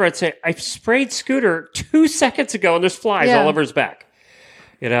to Jennifer. I'd say, I sprayed Scooter 2 seconds ago and there's flies Yeah. all over his back.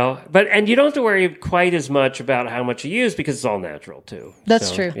 And you don't have to worry quite as much about how much you use because it's all natural too. That's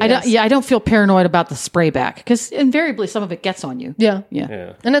So, true. yeah. I don't feel paranoid about the spray back because invariably some of it gets on you. Yeah.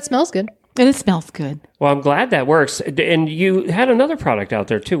 Yeah. And it smells good. And it smells good. Well, I'm glad that works. And you had another product out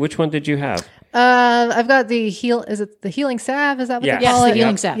there too. Which one did you have? I've got the is it the healing salve? Is that what Yes. they call Yes, it? the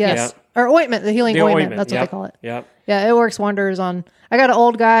healing salve, Yes. Or ointment, the healing The ointment. That's what Yep. they call it. Yep. Yeah, it works wonders on. I got an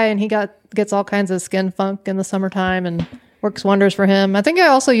old guy, and he gets all kinds of skin funk in the summertime, and works wonders for him. I think I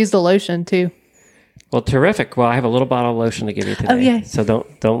also use the lotion too. Well, terrific. Well, I have a little bottle of lotion to give you today. Oh, yay. So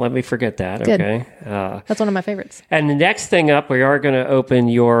don't let me forget that. Good. Okay. That's one of my favorites. And the next thing up, we are going to open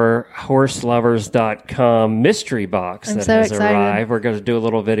your horselovers.com mystery box I'm that so has excited. arrived. We're going to do a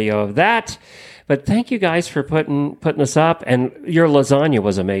little video of that. But thank you guys for putting us up. And your lasagna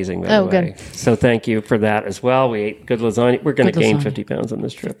was amazing, by the Oh, way. good. So thank you for that as well. We ate good lasagna. We're going to Good gain lasagna. 50 pounds on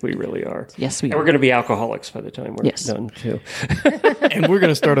this trip. We really are. Yes, we And are. we're going to be alcoholics by the time we're Yes. done, too. And we're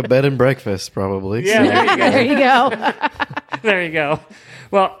going to start a bed and breakfast probably. Yeah, there you go. There you go. There you go.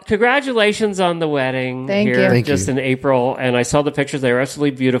 Well, congratulations on the wedding Thank here you. Thank just you. in April. And I saw the pictures. They were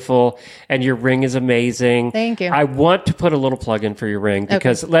absolutely beautiful. And your ring is amazing. Thank you. I want to put a little plug in for your ring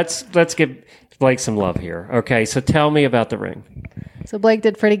because let's give Blake some love here. Okay, so tell me about the ring. So Blake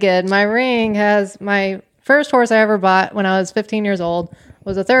did pretty good. My ring has my first horse I ever bought when I was 15 years old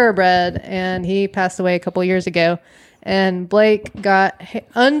was a thoroughbred, and he passed away a couple years ago. And Blake got,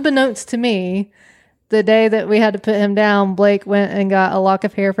 unbeknownst to me, the day that we had to put him down, Blake went and got a lock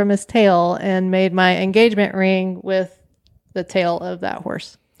of hair from his tail and made my engagement ring with the tail of that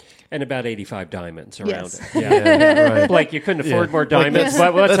horse. And about 85 diamonds around Yes. it. Yeah. Yeah, right. Blake, you couldn't afford Yeah. more Like, diamonds.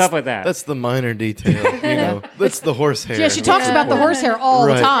 What's up with that? That's the minor detail. That's the horse hair. Yeah, she talks about the horsehair all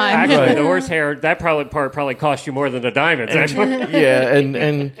Right. the time. Actually, Right. the horsehair, that probably cost you more than the diamonds. Actually. Yeah,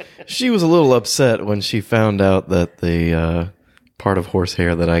 and she was a little upset when she found out that the part of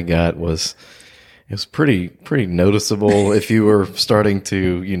horsehair that I got was was pretty noticeable. If you were starting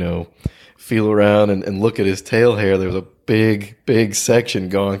to, feel around and look at his tail hair, there was a big section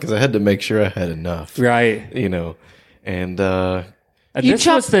gone because I had to make sure I had enough. Right. And this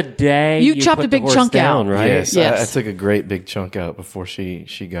was the day you chopped put a big the horse chunk down, out. right? Yes, Yes. I took a great big chunk out before she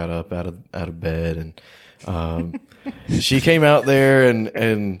got up out of bed, and she came out there,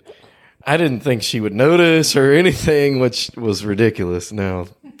 and I didn't think she would notice or anything, which was ridiculous now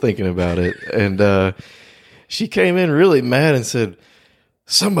thinking about it. And she came in really mad and said,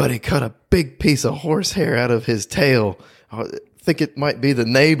 "Somebody cut a big piece of horsehair out of his tail. I think it might be the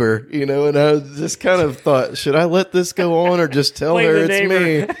neighbor, And I just kind of thought, should I let this go on or just tell Blame her the it's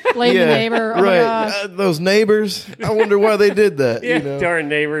neighbor. me? Blame the neighbor. Oh my right. gosh. Those neighbors. I wonder why they did that. Yeah, darn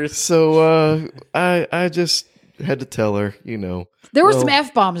neighbors. So I just had to tell her, There were some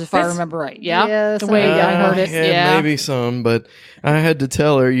F-bombs, if I remember right. Yeah? Yes, the way I heard it. Yeah. maybe some, but I had to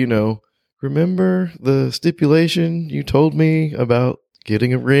tell her, remember the stipulation you told me about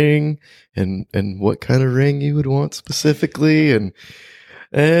getting a ring and what kind of ring you would want specifically, and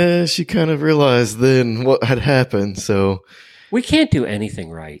she kind of realized then what had happened. So We can't do anything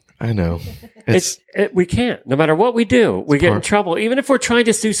right. I know We can't. No matter what we do, we get in trouble, even if we're trying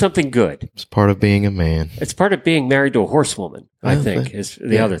to do something good. it's part of being a man. It's part of being married to a horsewoman, I Well, think, but- is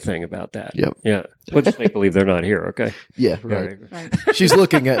the other thing about that. Yep. Yeah. We'll just make believe they're not here, okay? Yeah, right. Right. She's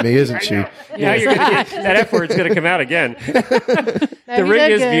looking at me, isn't she? Now you're gonna get, that F word's going to come out again. The you ring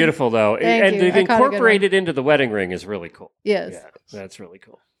did is good. beautiful, though. Thank and you. they've I caught a good incorporated into the wedding ring is really cool. Yes. Yeah, that's really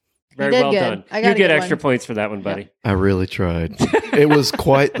cool. You Very did well good. done. I You got a get good extra one. points for that one, buddy. I really tried. It was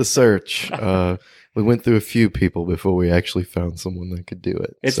quite the search. We went through a few people before we actually found someone that could do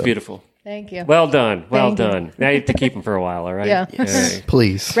it. It's So, beautiful. Thank you. Well done. Well Thank you. done. Now you have to keep them for a while, all right? Yeah. All right.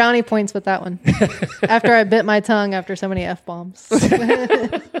 Please. Brownie points with that one. After I bit my tongue after so many F-bombs.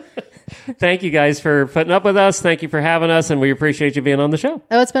 Thank you guys for putting up with us. Thank you for having us, and we appreciate you being on the show.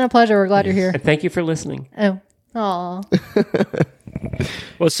 Oh, it's been a pleasure. We're glad you're here. And thank you for listening. Oh. Aw.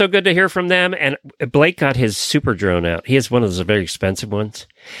 Well, it's so good to hear from them. And Blake got his super drone out. He has one of those very expensive ones.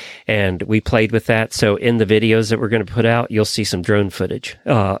 And we played with that. So in the videos that we're going to put out, you'll see some drone footage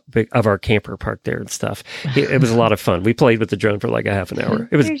of our camper park there and stuff. It was a lot of fun. We played with the drone for like a half an hour.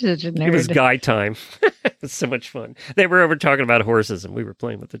 It was You're such a It was nerd. guy time. It was so much fun. They were over talking about horses and we were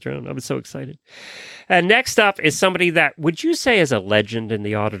playing with the drone. I was so excited. And next up is somebody that, would you say, is a legend in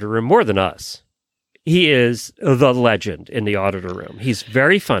the auditor room more than us? He is the legend in the auditor room. He's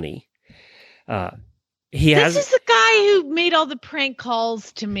very funny. This is the guy who made all the prank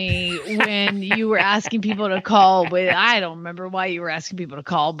calls to me when you were asking people to call. But I don't remember why you were asking people to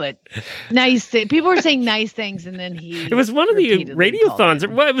call. But people were saying nice things, and then It was one of the radiothons.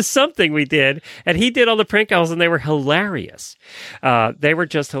 Well, it was something we did, and he did all the prank calls, and they were hilarious. They were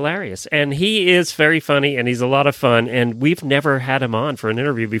just hilarious, and he is very funny, and he's a lot of fun. And we've never had him on for an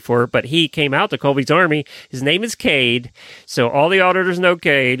interview before, but he came out to Colby's Army. His name is Cade, so all the auditors know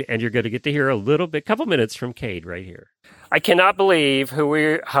Cade, and you're going to get to hear a couple minutes from Cade right here. I cannot believe who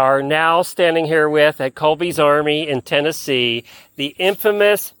we are now standing here with at Colby's Army in Tennessee. The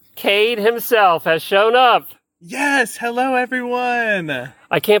infamous Cade himself has shown up. Yes, hello everyone.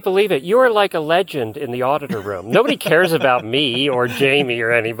 I can't believe it. You are like a legend in the auditor room. Nobody cares about me or Jamie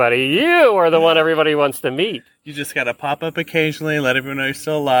or anybody. You are the one everybody wants to meet. You just gotta pop up occasionally, let everyone know you're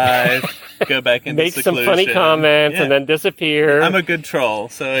still alive, go back into Make seclusion. some funny comments Yeah. and then disappear. I'm a good troll,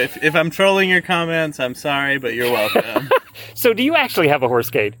 so if I'm trolling your comments, I'm sorry, but you're welcome. So do you actually have a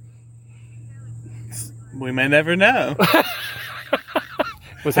horse, Cade? We may never know.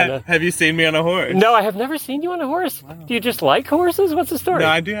 Was that Have you seen me on a horse? No, I have never seen you on a horse. Wow. Do you just like horses? What's the story? No,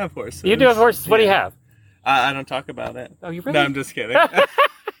 I do have horses. You do have horses. What do you Yeah. have? I don't talk about it. Oh, you really? No, I'm just kidding.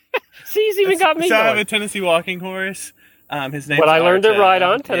 See, he's even got me So I have going. a Tennessee walking horse. His name's What I learned to Arta. ride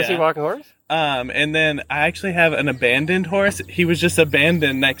on, Tennessee Yeah. walking horse. And then I actually have an abandoned horse. He was just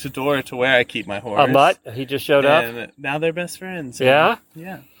abandoned next door to where I keep my horse. A mutt. He just showed up. And now they're best friends. Yeah?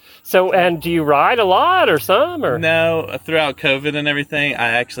 Yeah. So, and do you ride a lot or some? Or No, throughout COVID and everything, I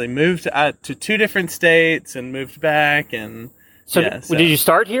actually moved to 2 different states and moved back. And So, yeah, did you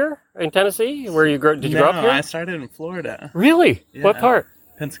start here in Tennessee? Where you did you no, grow up here? I started in Florida, Really? Yeah. What part?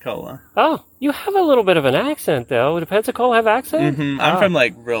 Pensacola. Oh, you have a little bit of an accent, though. Do Pensacola have accent? I'm from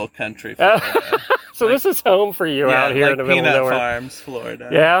like real country Florida. So this is home for you out here like in the middle of Peanut nowhere. Farms, Florida.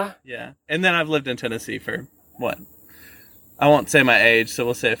 Yeah? Yeah. And then I've lived in Tennessee for what? I won't say my age, so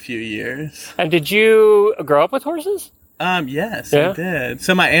we'll say a few years. And did you grow up with horses? Yes, Yeah? I did.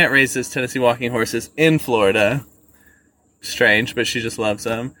 So my aunt raises Tennessee walking horses in Florida. Strange, but she just loves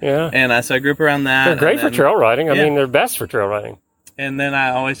them. Yeah. And so I grew up around that. They're great and for trail riding. I yeah. mean, they're best for trail riding. And then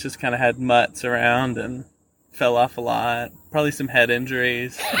I always just kind of had mutts around and fell off a lot. Probably some head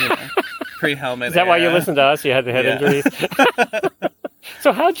injuries, pre-helmet. Is that why you listened to us? You had the head injuries?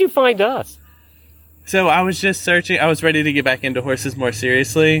 So how'd you find us? So I was just searching. I was ready to get back into horses more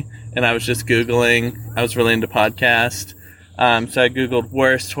seriously, and I was just Googling. I was really into podcasts. So I Googled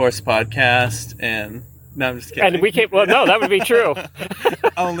worst horse podcast, and no, I'm just kidding. And we came, well, no, that would be true.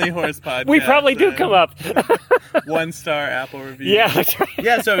 Only horse podcast. We probably do come up. 1-star Apple review. Yeah.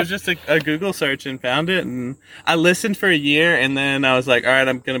 Yeah, so it was just a Google search and found it, and I listened for a year, and then I was like, all right,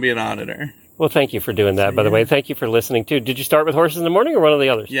 I'm going to be an auditor. Well, thank you for doing that, by the way. Thank you for listening, too. Did you start with Horses in the Morning or one of the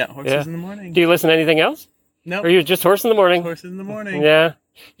others? Yeah, Horses in the Morning. Do you listen to anything else? No. Or you just Horses in the Morning? Horses in the Morning. Yeah.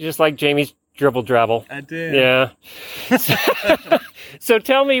 You just like Jamie's dribble drabble. I do. Yeah. So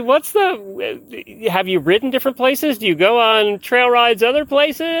tell me, have you ridden different places? Do you go on trail rides other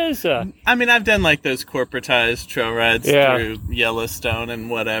places? I mean, I've done like those corporatized trail rides through Yellowstone and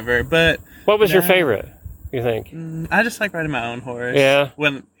whatever, but... What was your favorite, you think? I just like riding my own horse. Yeah.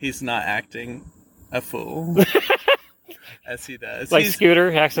 When he's not acting a fool. As he does. Like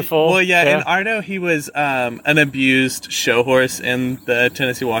Scooter acts a fool? Well, yeah. In Ardo, he was an abused show horse in the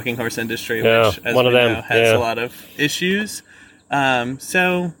Tennessee walking horse industry, which, as we know, has a lot of issues.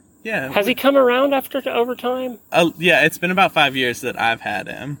 So, yeah. Has he come around over time? Yeah, it's been about 5 years that I've had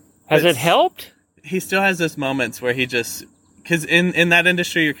him. Has it helped? He still has those moments where he just... Because in that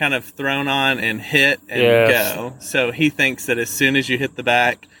industry, you're kind of thrown on and hit and go. So he thinks that as soon as you hit the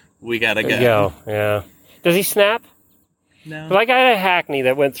back, we got to go. Yeah. Does he snap? No. Like I had a Hackney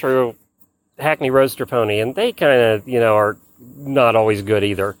that went through Hackney Roadster Pony, and they kind of, are not always good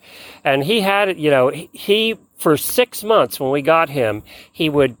either. And he had, he for 6 months when we got him, he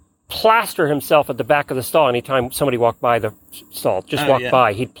would plaster himself at the back of the stall anytime somebody walked by the stall. Just walk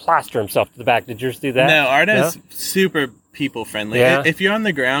by. He'd plaster himself to the back. Did yours do that? No, Ardo's super people friendly. Yeah? If you're on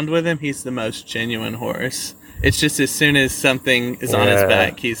the ground with him, he's the most genuine horse. It's just as soon as something is on his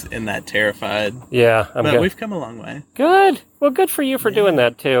back, he's in that terrified. Yeah. But we've come a long way. Good. Well, good for you for doing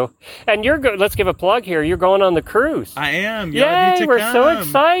that, too. And let's give a plug here. You're going on the cruise. I am. Yay, we're so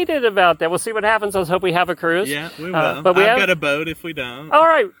excited about that. We'll see what happens. Let's hope we have a cruise. Yeah, we will. But I've got a boat if we don't. All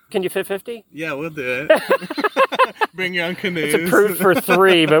right. Can you fit 50? Yeah, we'll do it. Bring your own canoes. It's approved for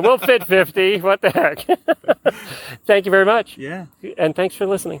 3, but we'll fit 50. What the heck? Thank you very much. Yeah. And thanks for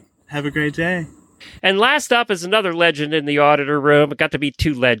listening. Have a great day. And last up is another legend in the auditor room. It got to be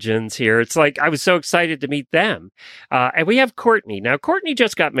 2 legends here. It's like I was so excited to meet them. And we have Courtney. Now, Courtney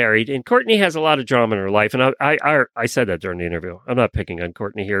just got married, and Courtney has a lot of drama in her life. And I said that during the interview. I'm not picking on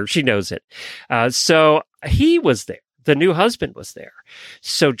Courtney here. She knows it. So he was there. The new husband was there.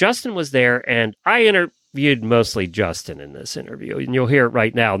 So Justin was there, and I interviewed mostly Justin in this interview, and you'll hear it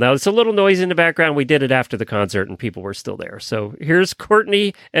right now. Now, it's a little noisy in the background. We did it after the concert, and people were still there. So here's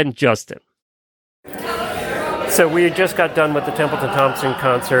Courtney and Justin. So we just got done with the Templeton Thompson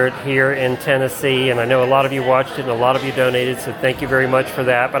concert here in Tennessee, and I know a lot of you watched it and a lot of you donated, so thank you very much for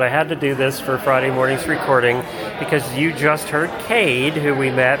that. But I had to do this for Friday morning's recording because you just heard Cade, who we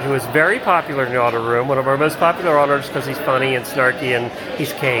met, who is very popular in the auto room, one of our most popular auditors because he's funny and snarky, and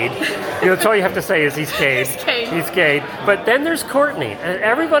he's Cade. That's all you have to say is he's Cade. He's Cade. But then there's Courtney, and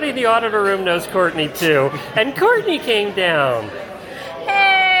everybody in the auditor room knows Courtney too. And Courtney came down.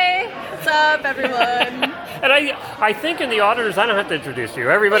 Hey, what's up, everyone? And I think in the auditors, I don't have to introduce you.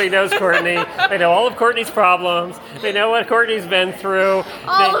 Everybody knows Courtney. They know all of Courtney's problems. They know what Courtney's been through.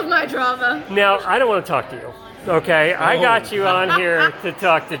 All of my drama. Now, I don't want to talk to you. Okay, I got you on here to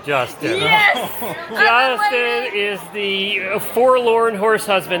talk to Justin. Yes! Justin is the forlorn horse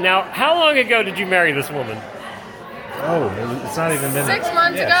husband. Now, how long ago did you marry this woman? Oh, it's not even been 6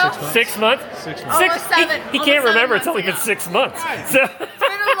 months ago. 6 months? 6 months. Almost 7. He can't remember. It's only been 6 months. So. It's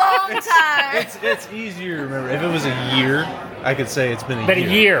been a long time. It's easier to remember. If it was a year, I could say it's been a year. But a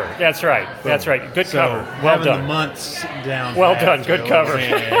year. That's right. That's right. Good cover. Well done. The months down. Well done. Good cover.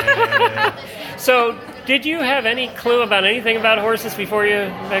 Yeah. So, did you have any clue about anything about horses before you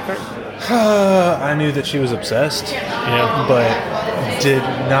met her? I knew that she was obsessed, but did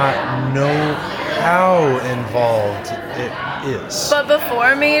not know how involved it is. But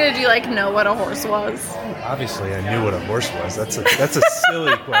before me, did you know what a horse was? Obviously, I knew what a horse was. That's a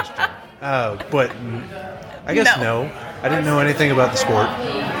silly question. But I guess no. I didn't know anything about the sport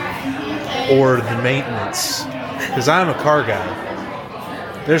or the maintenance because I'm a car guy.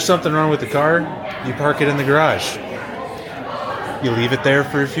 There's something wrong with the car, you park it in the garage. You leave it there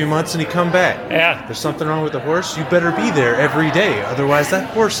for a few months and you come back. Yeah. There's something wrong with the horse, you better be there every day. Otherwise,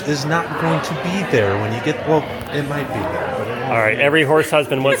 that horse is not going to be there when you get... Well, it might be there. But all right, every horse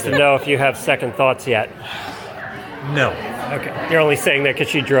husband wants to know if you have second thoughts yet. No. Okay. You're only saying that because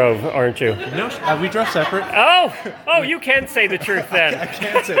she drove, aren't you? No, we drove separate. Oh, you can say the truth then. I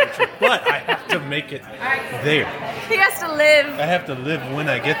can't say the truth, but I have to make it there. He has to live. I have to live when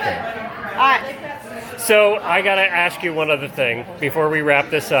I get there. All right. So I got to ask you one other thing before we wrap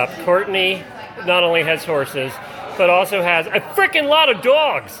this up. Courtney not only has horses, but also has a freaking lot of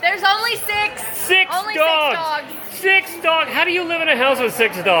dogs. There's only 6. Only dogs. 6 dogs. How do you live in a house with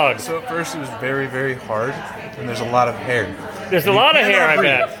 6 dogs? So at first it was very, very hard, and there's a lot of hair. There's a lot of hair, I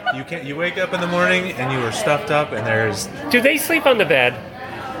bet. You can't. You wake up in the morning and you are stuffed up, and there's. Do they sleep on the bed?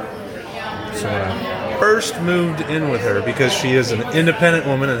 So when I first moved in with her, because she is an independent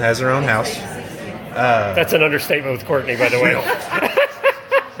woman and has her own house. That's an understatement with Courtney, by the way.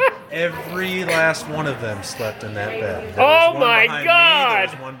 Every last one of them slept in that bed. Oh my God!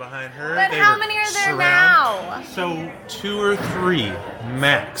 There was one behind her. But how many are there now? So 2 or 3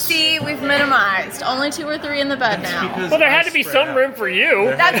 max. See, we've minimized. Only 2 or 3 in the bed now. Well, there had to be some room for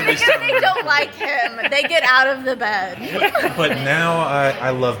you. That's because they don't like him. They get out of the bed. But now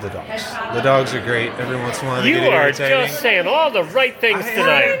I love the dogs. The dogs are great. Every once in a while they You get are irritating. just saying all the right things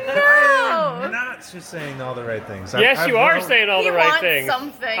tonight. I'm not just saying all the right things. Yes, you are saying all the right wants things.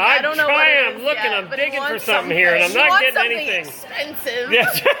 something. I'm I don't know what it trying. is I'm looking. yet, I'm but he digging for wants something here, and I'm He not wants getting something anything. expensive.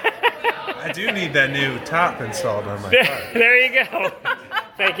 Yes. I do need that new top installed on my car. There you go.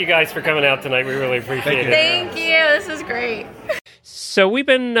 Thank you guys for coming out tonight. We really appreciate it. Thank you. This is great. So we've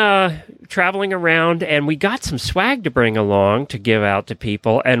been traveling around, and we got some swag to bring along to give out to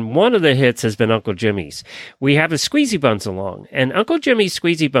people, and one of the hits has been Uncle Jimmy's. We have a Squeezy Buns along, and Uncle Jimmy's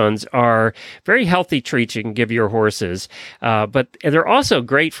Squeezy Buns are very healthy treats you can give your horses, but they're also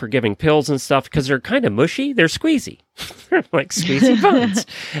great for giving pills and stuff because they're kind of mushy. They're squeezy. Like Squeezy Buns.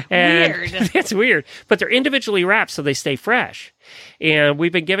 And Weird. It's weird, but they're individually wrapped so they stay fresh. And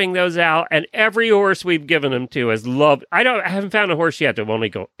we've been giving those out, and every horse we've given them to has loved. I haven't found a horse yet that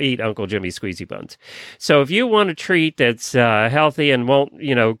won't eat Uncle Jimmy's Squeezy Buns. So if you want a treat that's healthy and won't,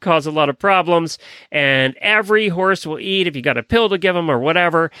 cause a lot of problems, and every horse will eat, if you got a pill to give them or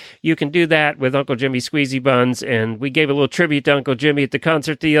whatever, you can do that with Uncle Jimmy's Squeezy Buns. And we gave a little tribute to Uncle Jimmy at the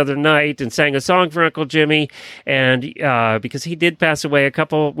concert the other night and sang a song for Uncle Jimmy, and because he did pass away a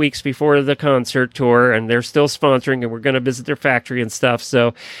couple weeks before the concert tour, and they're still sponsoring, and we're going to visit their factory and stuff.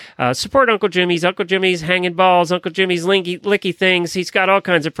 So support Uncle Jimmy's. Uncle Jimmy's hanging balls, Uncle Jimmy's licky things. He's got all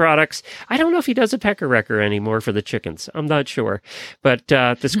kinds of products. I don't know if he does a pecker wrecker anymore for the chickens. I'm not sure. But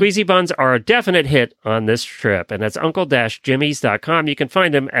the Squeezy Buns are a definite hit on this trip, and that's uncle-jimmys.com. You can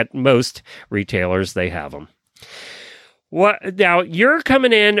find them at most retailers. They have them. What now? You're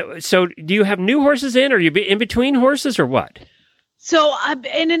coming in. So do you have new horses in? Or are you in between horses or what? So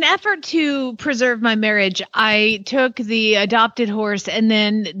in an effort to preserve my marriage, I took the adopted horse and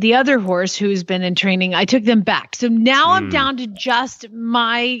then the other horse who's been in training, I took them back. So now I'm down to just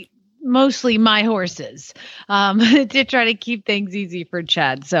mostly my horses to try to keep things easy for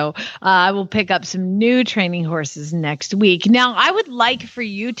Chad. So I will pick up some new training horses next week. Now, I would like for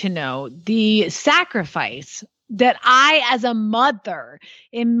you to know the sacrifice that I, as a mother,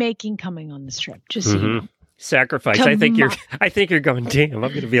 am making coming on this trip. Just so you know. Sacrifice. I think you're going, damn, I'm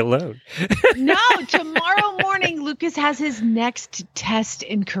going to be alone. No, tomorrow morning, Lucas has his next test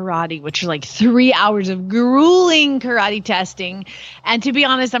in karate, which are like 3 hours of grueling karate testing. And to be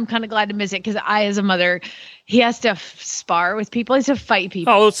honest, I'm kind of glad to miss it because I, as a mother, he has to spar with people. He has to fight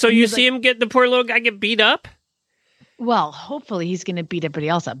people. Oh, so you see him the poor little guy get beat up? Well, hopefully he's going to beat everybody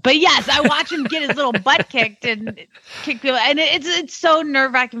else up. But yes, I watch him get his little butt kicked and kick people. And it's so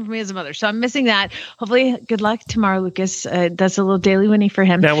nerve-wracking for me as a mother. So I'm missing that. Hopefully, good luck tomorrow, Lucas. That's a little daily Winnie for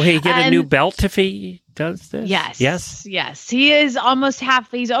him. Now, will he get a new belt if he does this? Yes. He is almost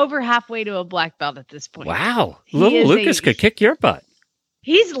he's over halfway to a black belt at this point. Wow. Little Lucas could kick your butt.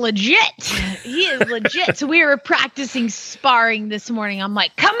 He's legit. He is legit. So we were practicing sparring this morning. I'm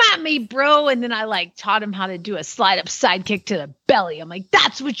like, come at me, bro. And then I taught him how to do a slide up side kick to the belly. I'm like,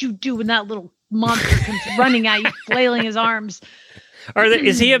 that's what you do when that little monster comes running at you, flailing his arms.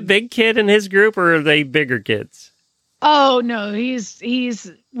 Is he a big kid in his group or are they bigger kids? Oh no,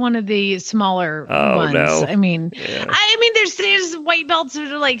 he's one of the smaller ones. No. I mean, there's white belts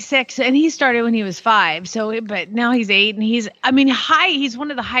that are like 6, and he started when he was 5. So, but now he's 8, and he's one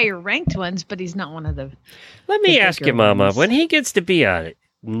of the higher ranked ones, but he's not one of the. Let me ask you, Mama, when he gets to be a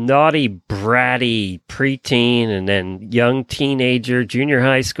naughty, bratty preteen, and then young teenager, junior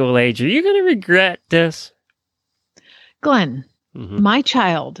high school age, are you going to regret this? Glenn. Mm-hmm. My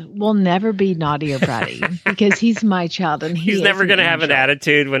child will never be naughty or bratty because he's my child and he's never going to have an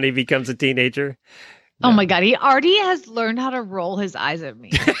attitude when he becomes a teenager. Oh my God. He already has learned how to roll his eyes at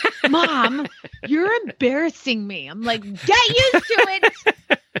me. Mom, you're embarrassing me. I'm like, get used to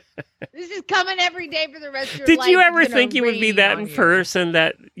it. This is coming every day for the rest of your life. Did you ever think you would be that in person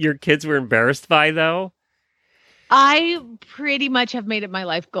that your kids were embarrassed by, though? I pretty much have made it my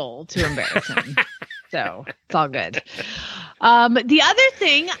life goal to embarrass him. So it's all good. The other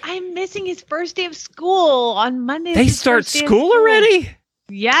thing, I'm missing his first day of school on Monday. They start school already?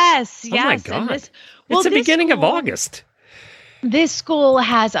 Yes. Oh my God. It's the beginning of August. This school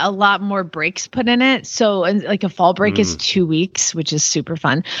has a lot more breaks put in it. So like a fall break is 2 weeks, which is super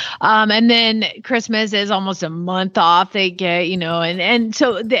fun. And then Christmas is almost a month off. They get, and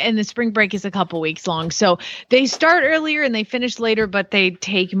so the spring break is a couple weeks long. So they start earlier and they finish later, but they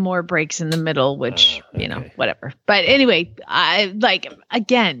take more breaks in the middle, which, whatever. But anyway,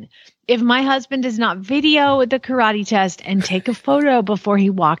 again, if my husband does not video the karate test and take a photo before he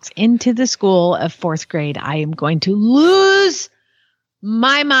walks into the school of 4th grade, I am going to lose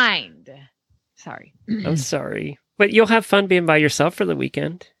my mind. Sorry. I'm sorry. But you'll have fun being by yourself for the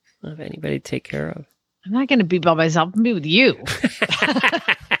weekend. Not have anybody to take care of. I'm not going to be by myself. I'm going to be with you.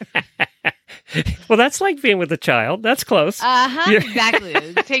 Well, that's like being with a child. That's close.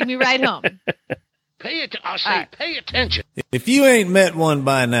 Exactly. Take me right home. Pay attention. If you ain't met one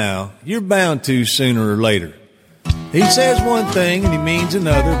by now, you're bound to sooner or later. He says one thing and he means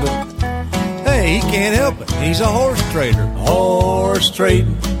another, but hey, he can't help it. He's a horse trader. Horse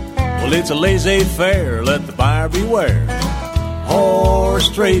trading. Well, it's a laissez-faire. Let the buyer beware. Horse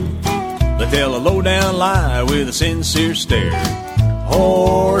trading. They tell a low-down lie with a sincere stare.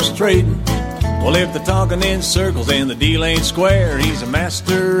 Horse trading. Well, if they're talking in circles and the deal ain't square, he's a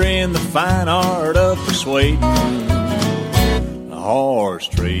master in the fine art of persuading. Horse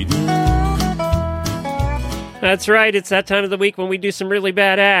trading. That's right. It's that time of the week when we do some really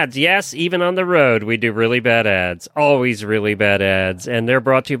bad ads. Yes, even on the road, we do really bad ads. Always really bad ads. And they're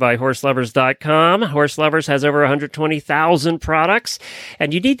brought to you by HorseLovers.com. Horse Lovers has over 120,000 products.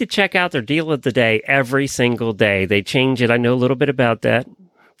 And you need to check out their deal of the day every single day. They change it. I know a little bit about that.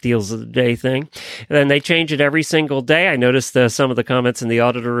 Deals of the day thing. And then they change it every single day. I noticed some of the comments in the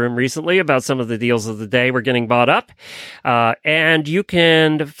auditor room recently about some of the deals of the day were getting bought up. And you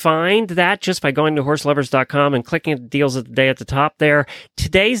can find that just by going to horselovers.com and clicking the deals of the day at the top there.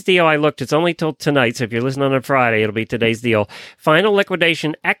 Today's deal, I looked, it's only till tonight. So if you're listening on a Friday, it'll be today's deal. Final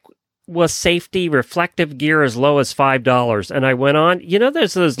liquidation was safety reflective gear as low as $5. And I went on,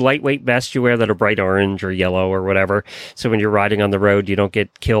 there's those lightweight vests you wear that are bright orange or yellow or whatever. So when you're riding on the road, you don't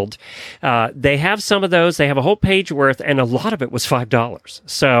get killed. They have some of those. They have a whole page worth, and a lot of it was $5.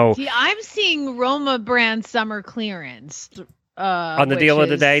 So see, I'm seeing Roma brand summer clearance. On the deal of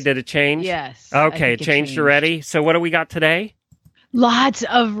the day, did it change? Yes. Okay, it changed already. So what do we got today? Lots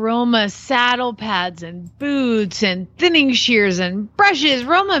of Roma saddle pads and boots and thinning shears and brushes.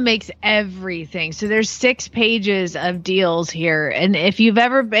 Roma makes everything. So there's 6 pages of deals here. And if you've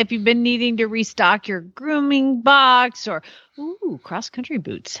been needing to restock your grooming box or cross-country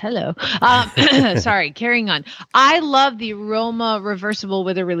boots. Hello. Sorry, carrying on. I love the Roma reversible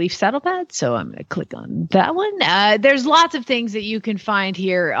with a relief saddle pad. So I'm going to click on that one. There's lots of things that you can find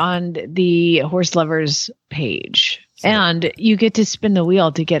here on the Horse Lovers page. And you get to spin the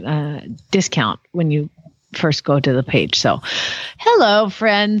wheel to get a discount when you first go to the page. So, hello,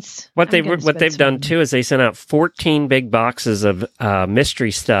 friends. What they've done too is they sent out 14 big boxes of mystery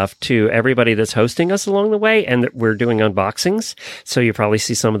stuff to everybody that's hosting us along the way, and we're doing unboxings. So you probably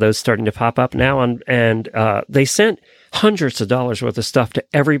see some of those starting to pop up now. And they sent hundreds of dollars worth of stuff to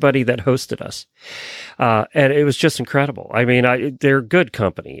everybody that hosted us. And it was just incredible. I mean, they're a good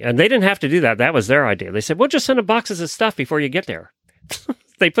company, and they didn't have to do that. That was their idea. They said, we'll just send them boxes of stuff before you get there.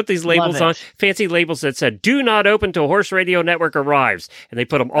 They put these labels on, fancy labels that said, do not open till Horse Radio Network arrives. And they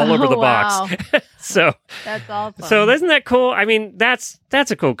put them all over the box. So that's awesome. So isn't that cool? I mean, that's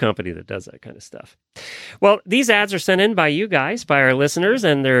a cool company that does that kind of stuff. Well, these ads are sent in by you guys, by our listeners,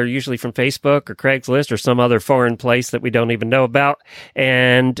 and they're usually from Facebook or Craigslist or some other foreign place that we don't even know about.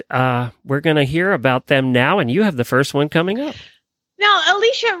 And we're going to hear about them now, and you have the first one coming up. Now,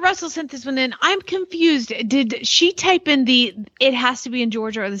 Alicia Russell sent this one in. I'm confused. Did she type in it has to be in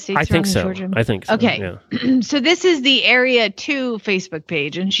Georgia or the states around Georgia? I think so. Okay. Yeah. So this is the Area 2 Facebook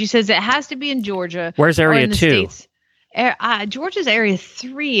page, and she says it has to be in Georgia. Where's Area 2? States. Georgia's Area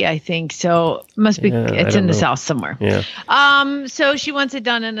 3, I think. So must be it's in the South somewhere. Yeah. So she wants it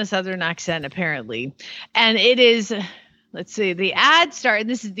done in a Southern accent, apparently. And it is... Let's see, the ad started.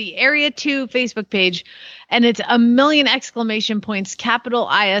 This is the Area 2 Facebook page, and it's 1 million exclamation points, capital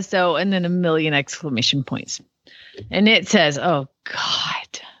ISO, and then 1 million exclamation points. And it says, oh,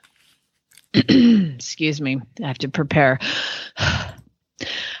 God. Excuse me. I have to prepare.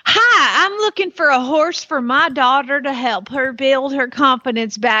 Hi, I'm looking for a horse for my daughter to help her build her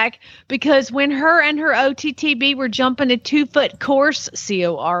confidence back because when her and her OTTB were jumping a 2-foot course,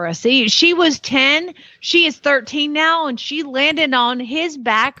 CORSE, she was 10. She is 13 now, and she landed on his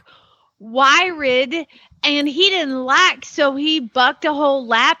back, wired, and he didn't like, so he bucked a whole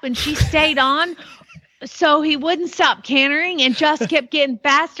lap, and she stayed on. So he wouldn't stop cantering and just kept getting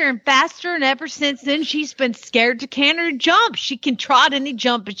faster and faster. And ever since then, she's been scared to canter and jump. She can trot any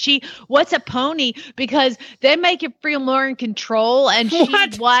jump, but what's a pony? Because they make it feel more in control. And she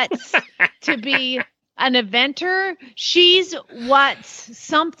wants to be an eventer. She's what's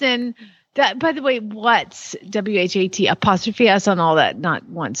something that, by the way, what's WHAT apostrophe S on all that, not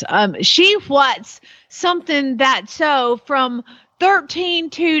once. She what's something that from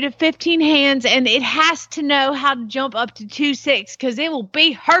 13 to 15 hands, and it has to know how to jump up to 2.6 because it will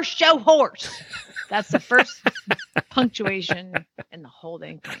be her show horse. That's the first punctuation in the whole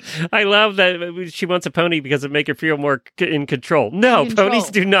dang thing. I love that she wants a pony because it make her feel more in control. No, ponies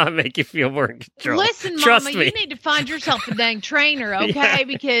do not make you feel more in control. Listen, Trust Mama, me. you need to find yourself a dang trainer, okay?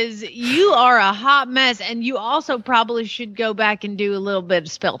 Because you are a hot mess, and you also probably should go back and do a little bit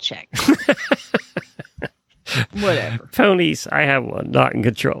of spell check. Whatever. Ponies, I have one, not in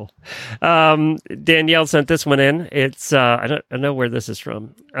control. Danielle sent this one in. It's I don't know where this is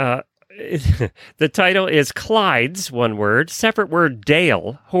from. The title is Clyde's, one word, separate word,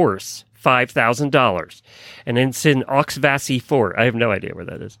 Dale, horse, $5,000. And it's in Oxvassy Fort. I have no idea where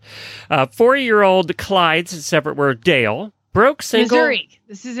that is. 4-year-old Clyde's, separate word, Dale, broke single. Missouri.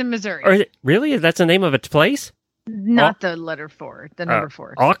 This is in Missouri. Or really? That's the name of a place? Not the letter 4, the number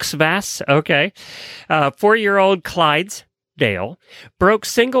 4. Oxvass, okay. 4-year-old Clyde's Dale broke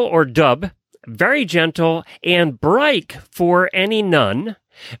single or dub, very gentle, and brike for any none,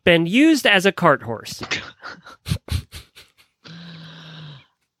 been used as a cart horse.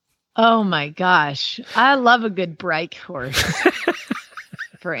 Oh my gosh. I love a good brike horse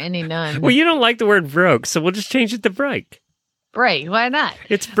for any none. Well, you don't like the word broke, so we'll just change it to brike. Brake, why not?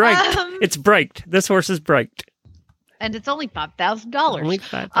 It's braked. It's braked. This horse is braked. And it's only $5,000. Only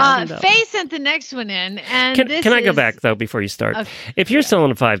 $5,000. Faye sent the next one in, and can I go back though before you start? Okay. If you're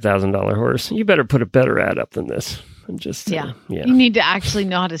selling a $5,000 horse, you better put a better ad up than this. And just yeah, you need to actually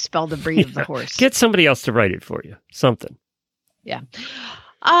know how to spell the breed of the horse. Get somebody else to write it for you. Something. Yeah.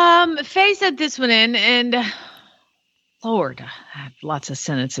 Faye sent this one in, and Lord, I have lots of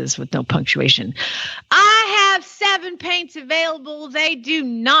sentences with no punctuation. I have 7 paints available. They do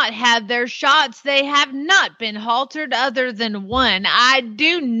not have their shots. They have not been haltered other than one. I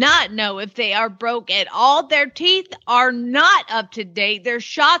do not know if they are broke at all. Their teeth are not up to date. Their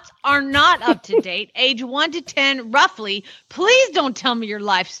shots are not up to date. Age 1 to 10, roughly. Please don't tell me your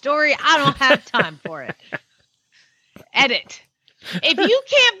life story. I don't have time for it. Edit. If you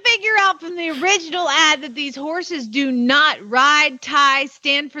can't figure out from the original ad that these horses do not ride, tie,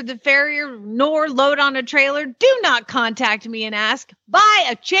 stand for the farrier, nor load on a trailer, do not contact me and ask. Buy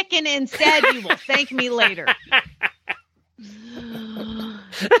a chicken instead. You will thank me later.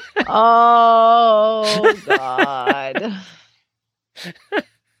 Oh, God.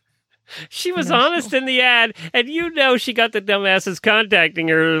 She was honest in the ad, and she got the dumbasses contacting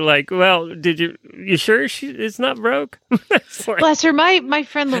her like, well, you sure it's not broke? Bless her. My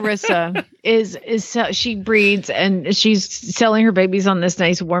friend Larissa is she breeds, and she's selling her babies on this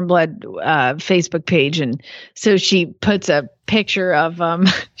nice warm blood Facebook page. And so she puts a picture of,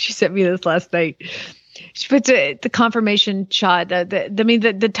 she sent me this last night. She puts the confirmation shot.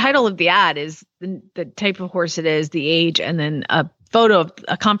 The title of the ad is the type of horse it is, the age, and then a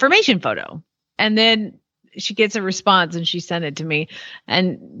confirmation photo. And then she gets a response, and she sent it to me.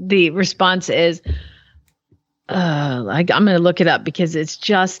 And the response is, I'm going to look it up because it's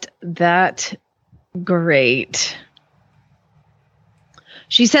just that great.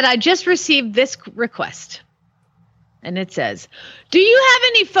 She said, I just received this request. And it says, do you have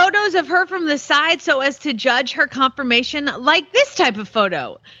any photos of her from the side so as to judge her confirmation like this type of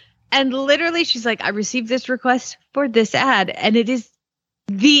photo? And literally, she's like, I received this request for this ad. And it is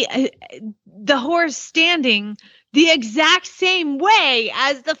the horse standing the exact same way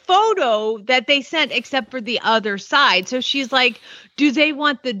as the photo that they sent, except for the other side. So she's like, do they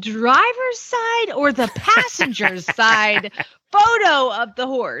want the driver's side or the passenger's side photo of the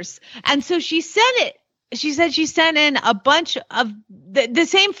horse? And so she sent it. She said she sent in a bunch of the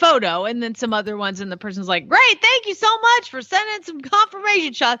same photo and then some other ones. And the person's like, great, thank you so much for sending some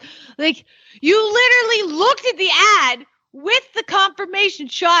confirmation shots. Like, you literally looked at the ad with the confirmation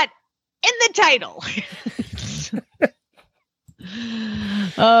shot in the title.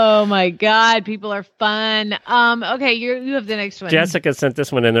 Oh my God, people are fun. Okay, you have the next one. Jessica sent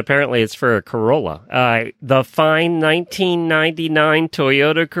this one in. Apparently, it's for a Corolla. The fine 1999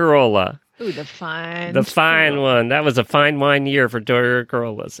 Toyota Corolla. Ooh, the fine. The fine one. That was a fine wine year for Toyota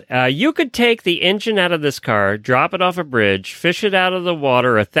Corollas. You could take the engine out of this car, drop it off a bridge, fish it out of the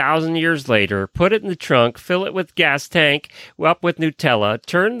water 1,000 years later, put it in the trunk, fill it with gas tank, up with Nutella,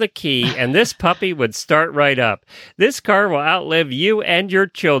 turn the key, and this puppy would start right up. This car will outlive you and your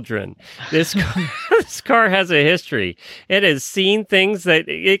children. This car has a history. It has seen things that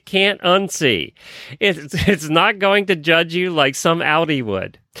it can't unsee. It's not going to judge you like some Audi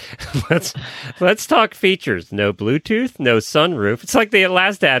would. Let's talk features. No Bluetooth, no sunroof. It's like the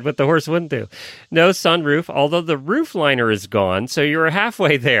last ad what the horse wouldn't do. No sunroof, although the roof liner is gone, so you're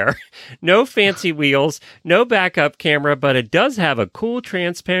halfway there. No fancy wheels, no backup camera, but it does have a cool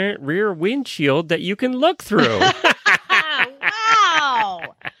transparent rear windshield that you can look through.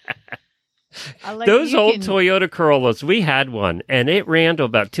 Wow. Those old Toyota Corollas, we had one, and it ran to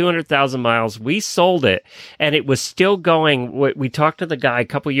about 200,000 miles. We sold it, and it was still going. We talked to the guy a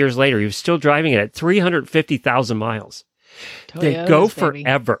couple years later. He was still driving it at 350,000 miles. They go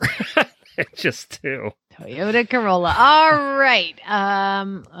forever. They just do. Toyota Corolla. All right.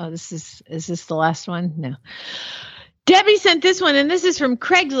 Is this the last one? No. Debbie sent this one, and this is from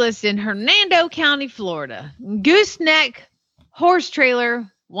Craigslist in Hernando County, Florida. Gooseneck horse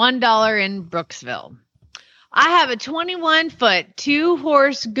trailer, $1 in Brooksville. I have a 21-foot,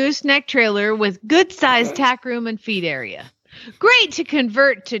 2-horse gooseneck trailer with good-sized tack room and feed area. Great to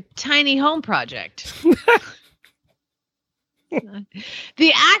convert to tiny home project.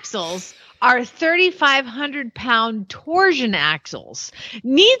 The axles are 3,500-pound torsion axles.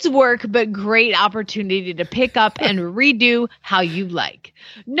 Needs work, but great opportunity to pick up and redo how you like.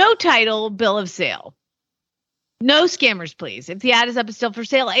 No title, bill of sale. No scammers, please. If the ad is up and still for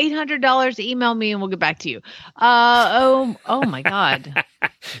sale, $800. Email me and we'll get back to you. Oh my God.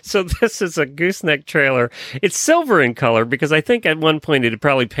 So this is a gooseneck trailer. It's silver in color because I think at one point it had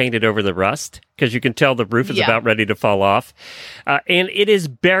probably painted over the rust because you can tell the roof is about ready to fall off. And it is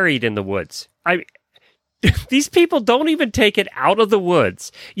buried in the woods. These people don't even take it out of the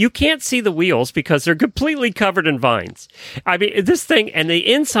woods. You can't see the wheels because they're completely covered in vines. I mean, this thing and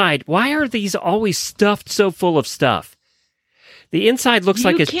the inside, why are these always stuffed so full of stuff? The inside looks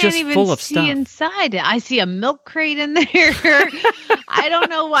like it's just full of stuff. Inside, I see a milk crate in there. I don't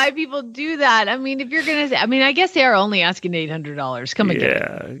know why people do that. I mean, if you're going to, I guess they are only asking $800. Come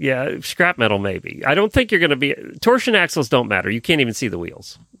again. Yeah. Scrap metal, maybe. I don't think you're going to be, torsion axles don't matter. You can't even see the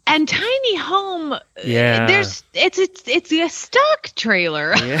wheels. And tiny home, it's a stock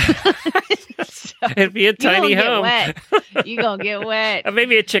trailer. Yeah. It'd be a tiny home. You're going to get wet.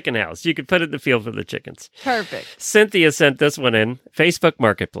 Maybe a chicken house. You could put it in the field for the chickens. Perfect. Cynthia sent this one in. Facebook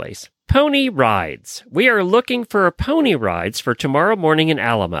Marketplace. Pony rides. We are looking for pony rides for tomorrow morning in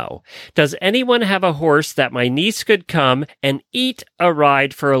Alamo. Does anyone have a horse that my niece could come and eat a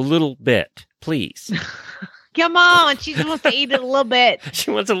ride for a little bit, please? Come on. She just wants to eat it a little bit.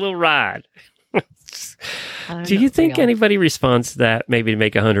 She wants a little ride. Do you think anybody responds to that? Maybe to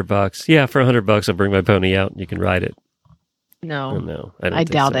make $100? Yeah, for $100, I'll bring my pony out and you can ride it. No, I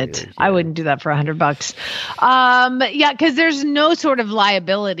doubt it. Yeah. I wouldn't do that for $100. Yeah, because there's no sort of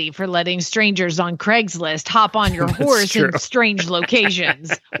liability for letting strangers on Craigslist hop on your horse in strange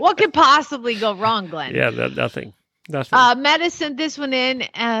locations. What could possibly go wrong, Glenn? Yeah, nothing. Meta sent this one in.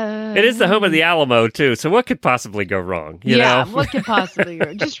 It is the home of the Alamo, too. So what could possibly go wrong? You know? What could possibly go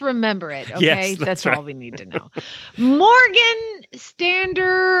wrong? Just remember it, okay? Yes, that's all we need to know. Morgan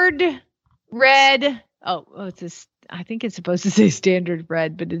Standard Red. It's this. I think it's supposed to say Standard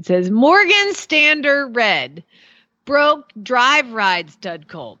Red, but it says Morgan Standard Red. Broke drive ride stud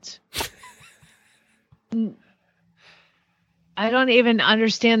colt. I don't even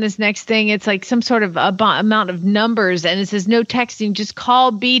understand this next thing. It's like some sort of amount of numbers, and it says no texting, just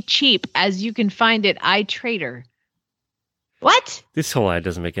call Be Cheap as you can find it. iTrader. What? This whole ad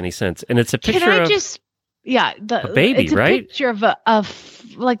doesn't make any sense. And it's a picture of a baby, it's a right? Picture of a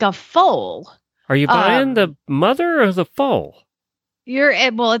foal. Are you buying the mother or the foal?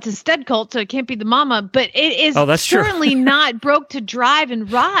 It's a stud colt, so it can't be the mama, but it is certainly not broke to drive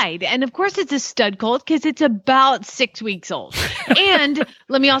and ride. And of course it's a stud colt because it's about 6 weeks old. And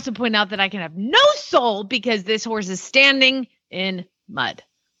let me also point out that I can have no soul because this horse is standing in mud.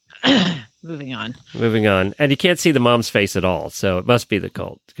 Moving on. And you can't see the mom's face at all, so it must be the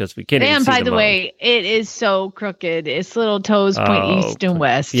colt because we can't even see the mom. And by the way, it is so crooked. Its little toes point east and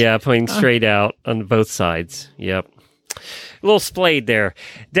west. Yeah, pointing straight out on both sides. Yep. A little splayed there.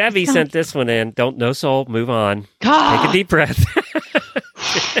 Debbie sent this one in. No soul. Move on. Take a deep breath.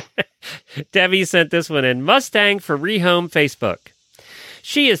 Debbie sent this one in. Mustang for Rehome Facebook.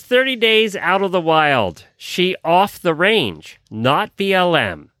 She is 30 days out of the wild. She off the range, not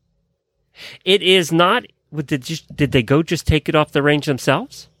BLM. It is not... Did they go just take it off the range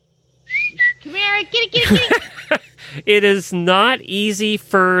themselves? Come here, get it. It is not easy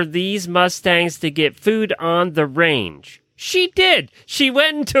for these Mustangs to get food on the range. She did. She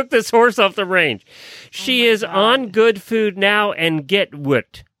went and took this horse off the range. She is on good food now and get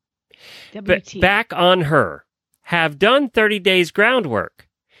what? Back on her. Have done 30 days groundwork.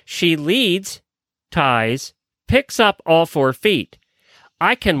 She leads, ties, picks up all 4 feet.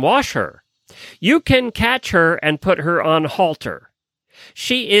 I can wash her. You can catch her and put her on halter.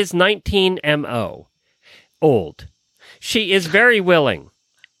 She is 19 MO. Old. She is very willing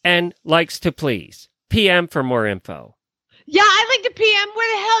and likes to please. PM for more info. Yeah, I'd like to PM.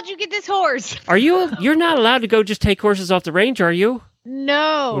 Where the hell did you get this horse? You're not allowed to go just take horses off the range, are you?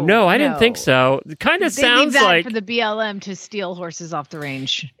 No. I didn't think so. It kind of sounds leave that like for the BLM to steal horses off the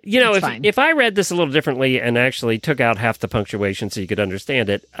range. If I read this a little differently and actually took out half the punctuation so you could understand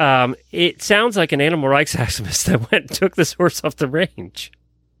it, it sounds like an animal rights activist that went and took this horse off the range.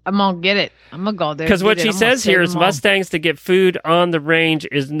 I'm gonna get it. I'm gonna go there. Because what she says here is Mustangs to get food on the range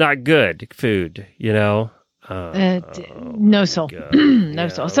is not good food, No soul. No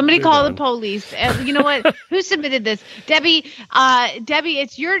soul. Somebody call the police. You know what? Who submitted this? Debbie,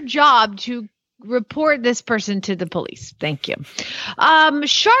 it's your job to report this person to the police. Thank you.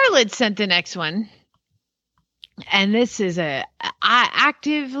 Charlotte sent the next one. And this is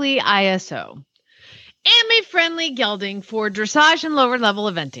actively ISO. Ami-friendly gelding for dressage and lower level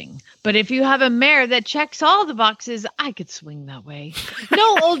eventing. But if you have a mare that checks all the boxes, I could swing that way.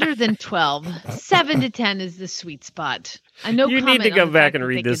 No older than 12. 7 to 10 is the sweet spot. You need to go back and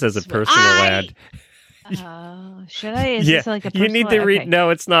read this as a personal ad. Should I? Is this like a personal ad? You need to read. Okay.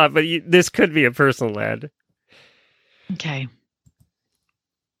 No, it's not. But this could be a personal ad. Okay.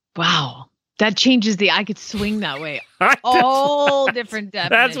 Wow. That changes the I could swing that way. All different definitions.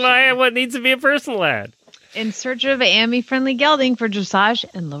 That's why what needs to be a personal ad. In search of Ami-friendly gelding for dressage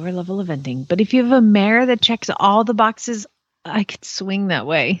and lower level eventing. But if you have a mare that checks all the boxes, I could swing that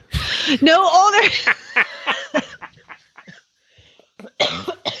way. No older.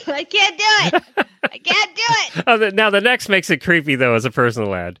 I can't do it. Oh, now the next makes it creepy though as a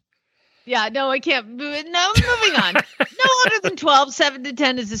personal ad. Yeah, no, I can't. No, moving on. No older than 12, 7 to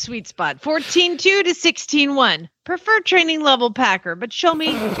 10 is the sweet spot. 14.2 to 16.1. Prefer training level packer, but show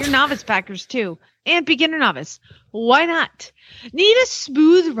me your novice packers too. And beginner novice. Why not? Need a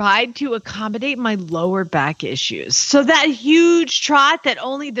smooth ride to accommodate my lower back issues. So that huge trot that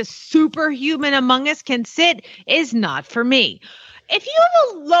only the superhuman among us can sit is not for me. If you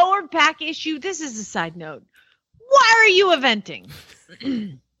have a lower back issue, this is a side note. Why are you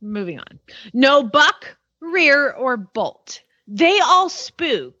eventing? Moving on. No buck, rear, or bolt. They all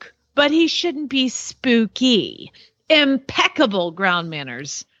spook, but he shouldn't be spooky. Impeccable ground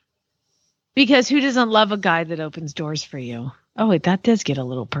manners. Because who doesn't love a guy that opens doors for you? Oh, wait, that does get a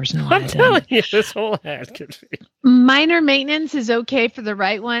little personal. I'm telling you, this whole ad could be. Minor maintenance is okay for the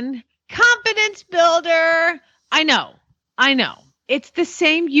right one. Confidence builder. I know. It's the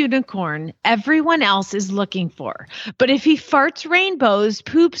same unicorn everyone else is looking for. But if he farts rainbows,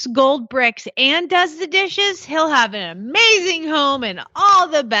 poops gold bricks, and does the dishes, he'll have an amazing home and all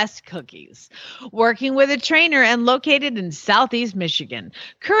the best cookies. Working with a trainer and located in Southeast Michigan.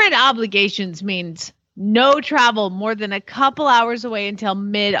 Current obligations means no travel more than a couple hours away until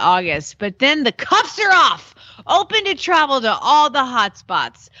mid-August. But then the cuffs are off. Open to travel to all the hot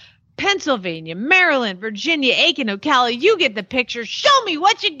spots. Pennsylvania, Maryland, Virginia, Aiken, Ocala. You get the picture. Show me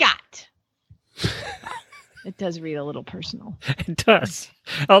what you got. It does read a little personal. It does.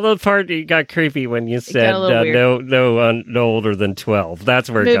 Although the part got creepy when you said no older than 12. That's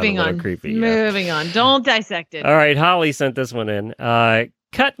where it got a little creepy. Moving on. Don't dissect it. All right. Holly sent this one in.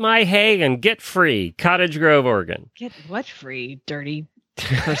 Cut my hay and get free. Cottage Grove, Oregon. Get what free? Dirty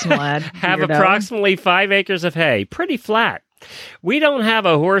personal ad. Have approximately 5 acres of hay. Pretty flat. We don't have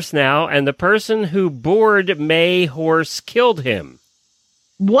a horse now, and the person who bored May horse killed him.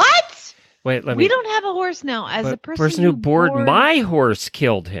 What? Wait, we don't have a horse now. As a person who bored my horse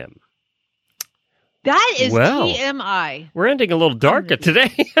killed him. That is TMI. We're ending a little darker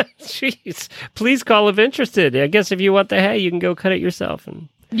today. Jeez. Please call if interested. I guess if you want the hay, you can go cut it yourself.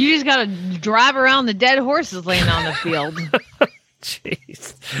 You just got to drive around the dead horses laying on the field.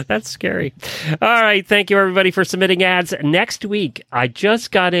 Jeez, that's scary. All right. Thank you, everybody, for submitting ads. Next week, I just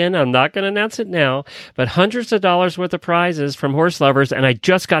got in, I'm not going to announce it now, but hundreds of dollars worth of prizes from horse lovers, and I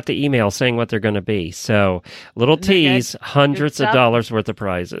just got the email saying what they're going to be. So, little tease, hundreds of dollars worth of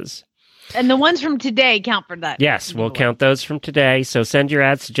prizes. And the ones from today count for that. Yes, we'll count those from today. So send your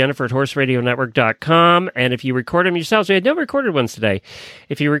ads to Jennifer@horseradionetwork.com. And if you record them yourselves, we had no recorded ones today.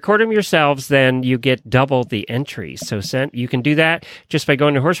 If you record them yourselves, then you get double the entries. So you can do that just by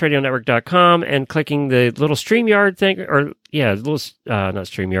going to horseradionetwork.com and clicking the little StreamYard thing, not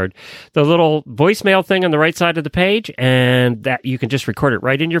StreamYard, the little voicemail thing on the right side of the page. And that you can just record it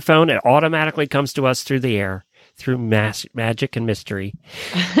right in your phone. It automatically comes to us through the air, through magic and mystery.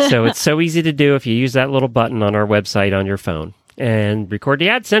 So it's so easy to do if you use that little button on our website on your phone. And record the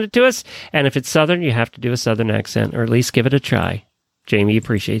ad, send it to us. And if it's Southern, you have to do a Southern accent, or at least give it a try. Jamie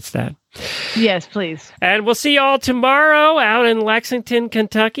appreciates that. Yes, please. And we'll see you all tomorrow out in Lexington,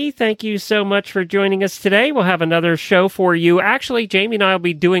 Kentucky. Thank you so much for joining us today. We'll have another show for you. Actually, Jamie and I will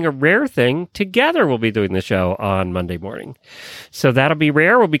be doing a rare thing. Together, we'll be doing the show on Monday morning. So that'll be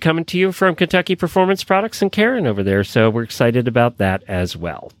rare. We'll be coming to you from Kentucky Performance Products and Karen over there. So we're excited about that as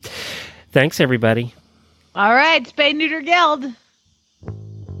well. Thanks, everybody. All right. Spay Neuter Geld.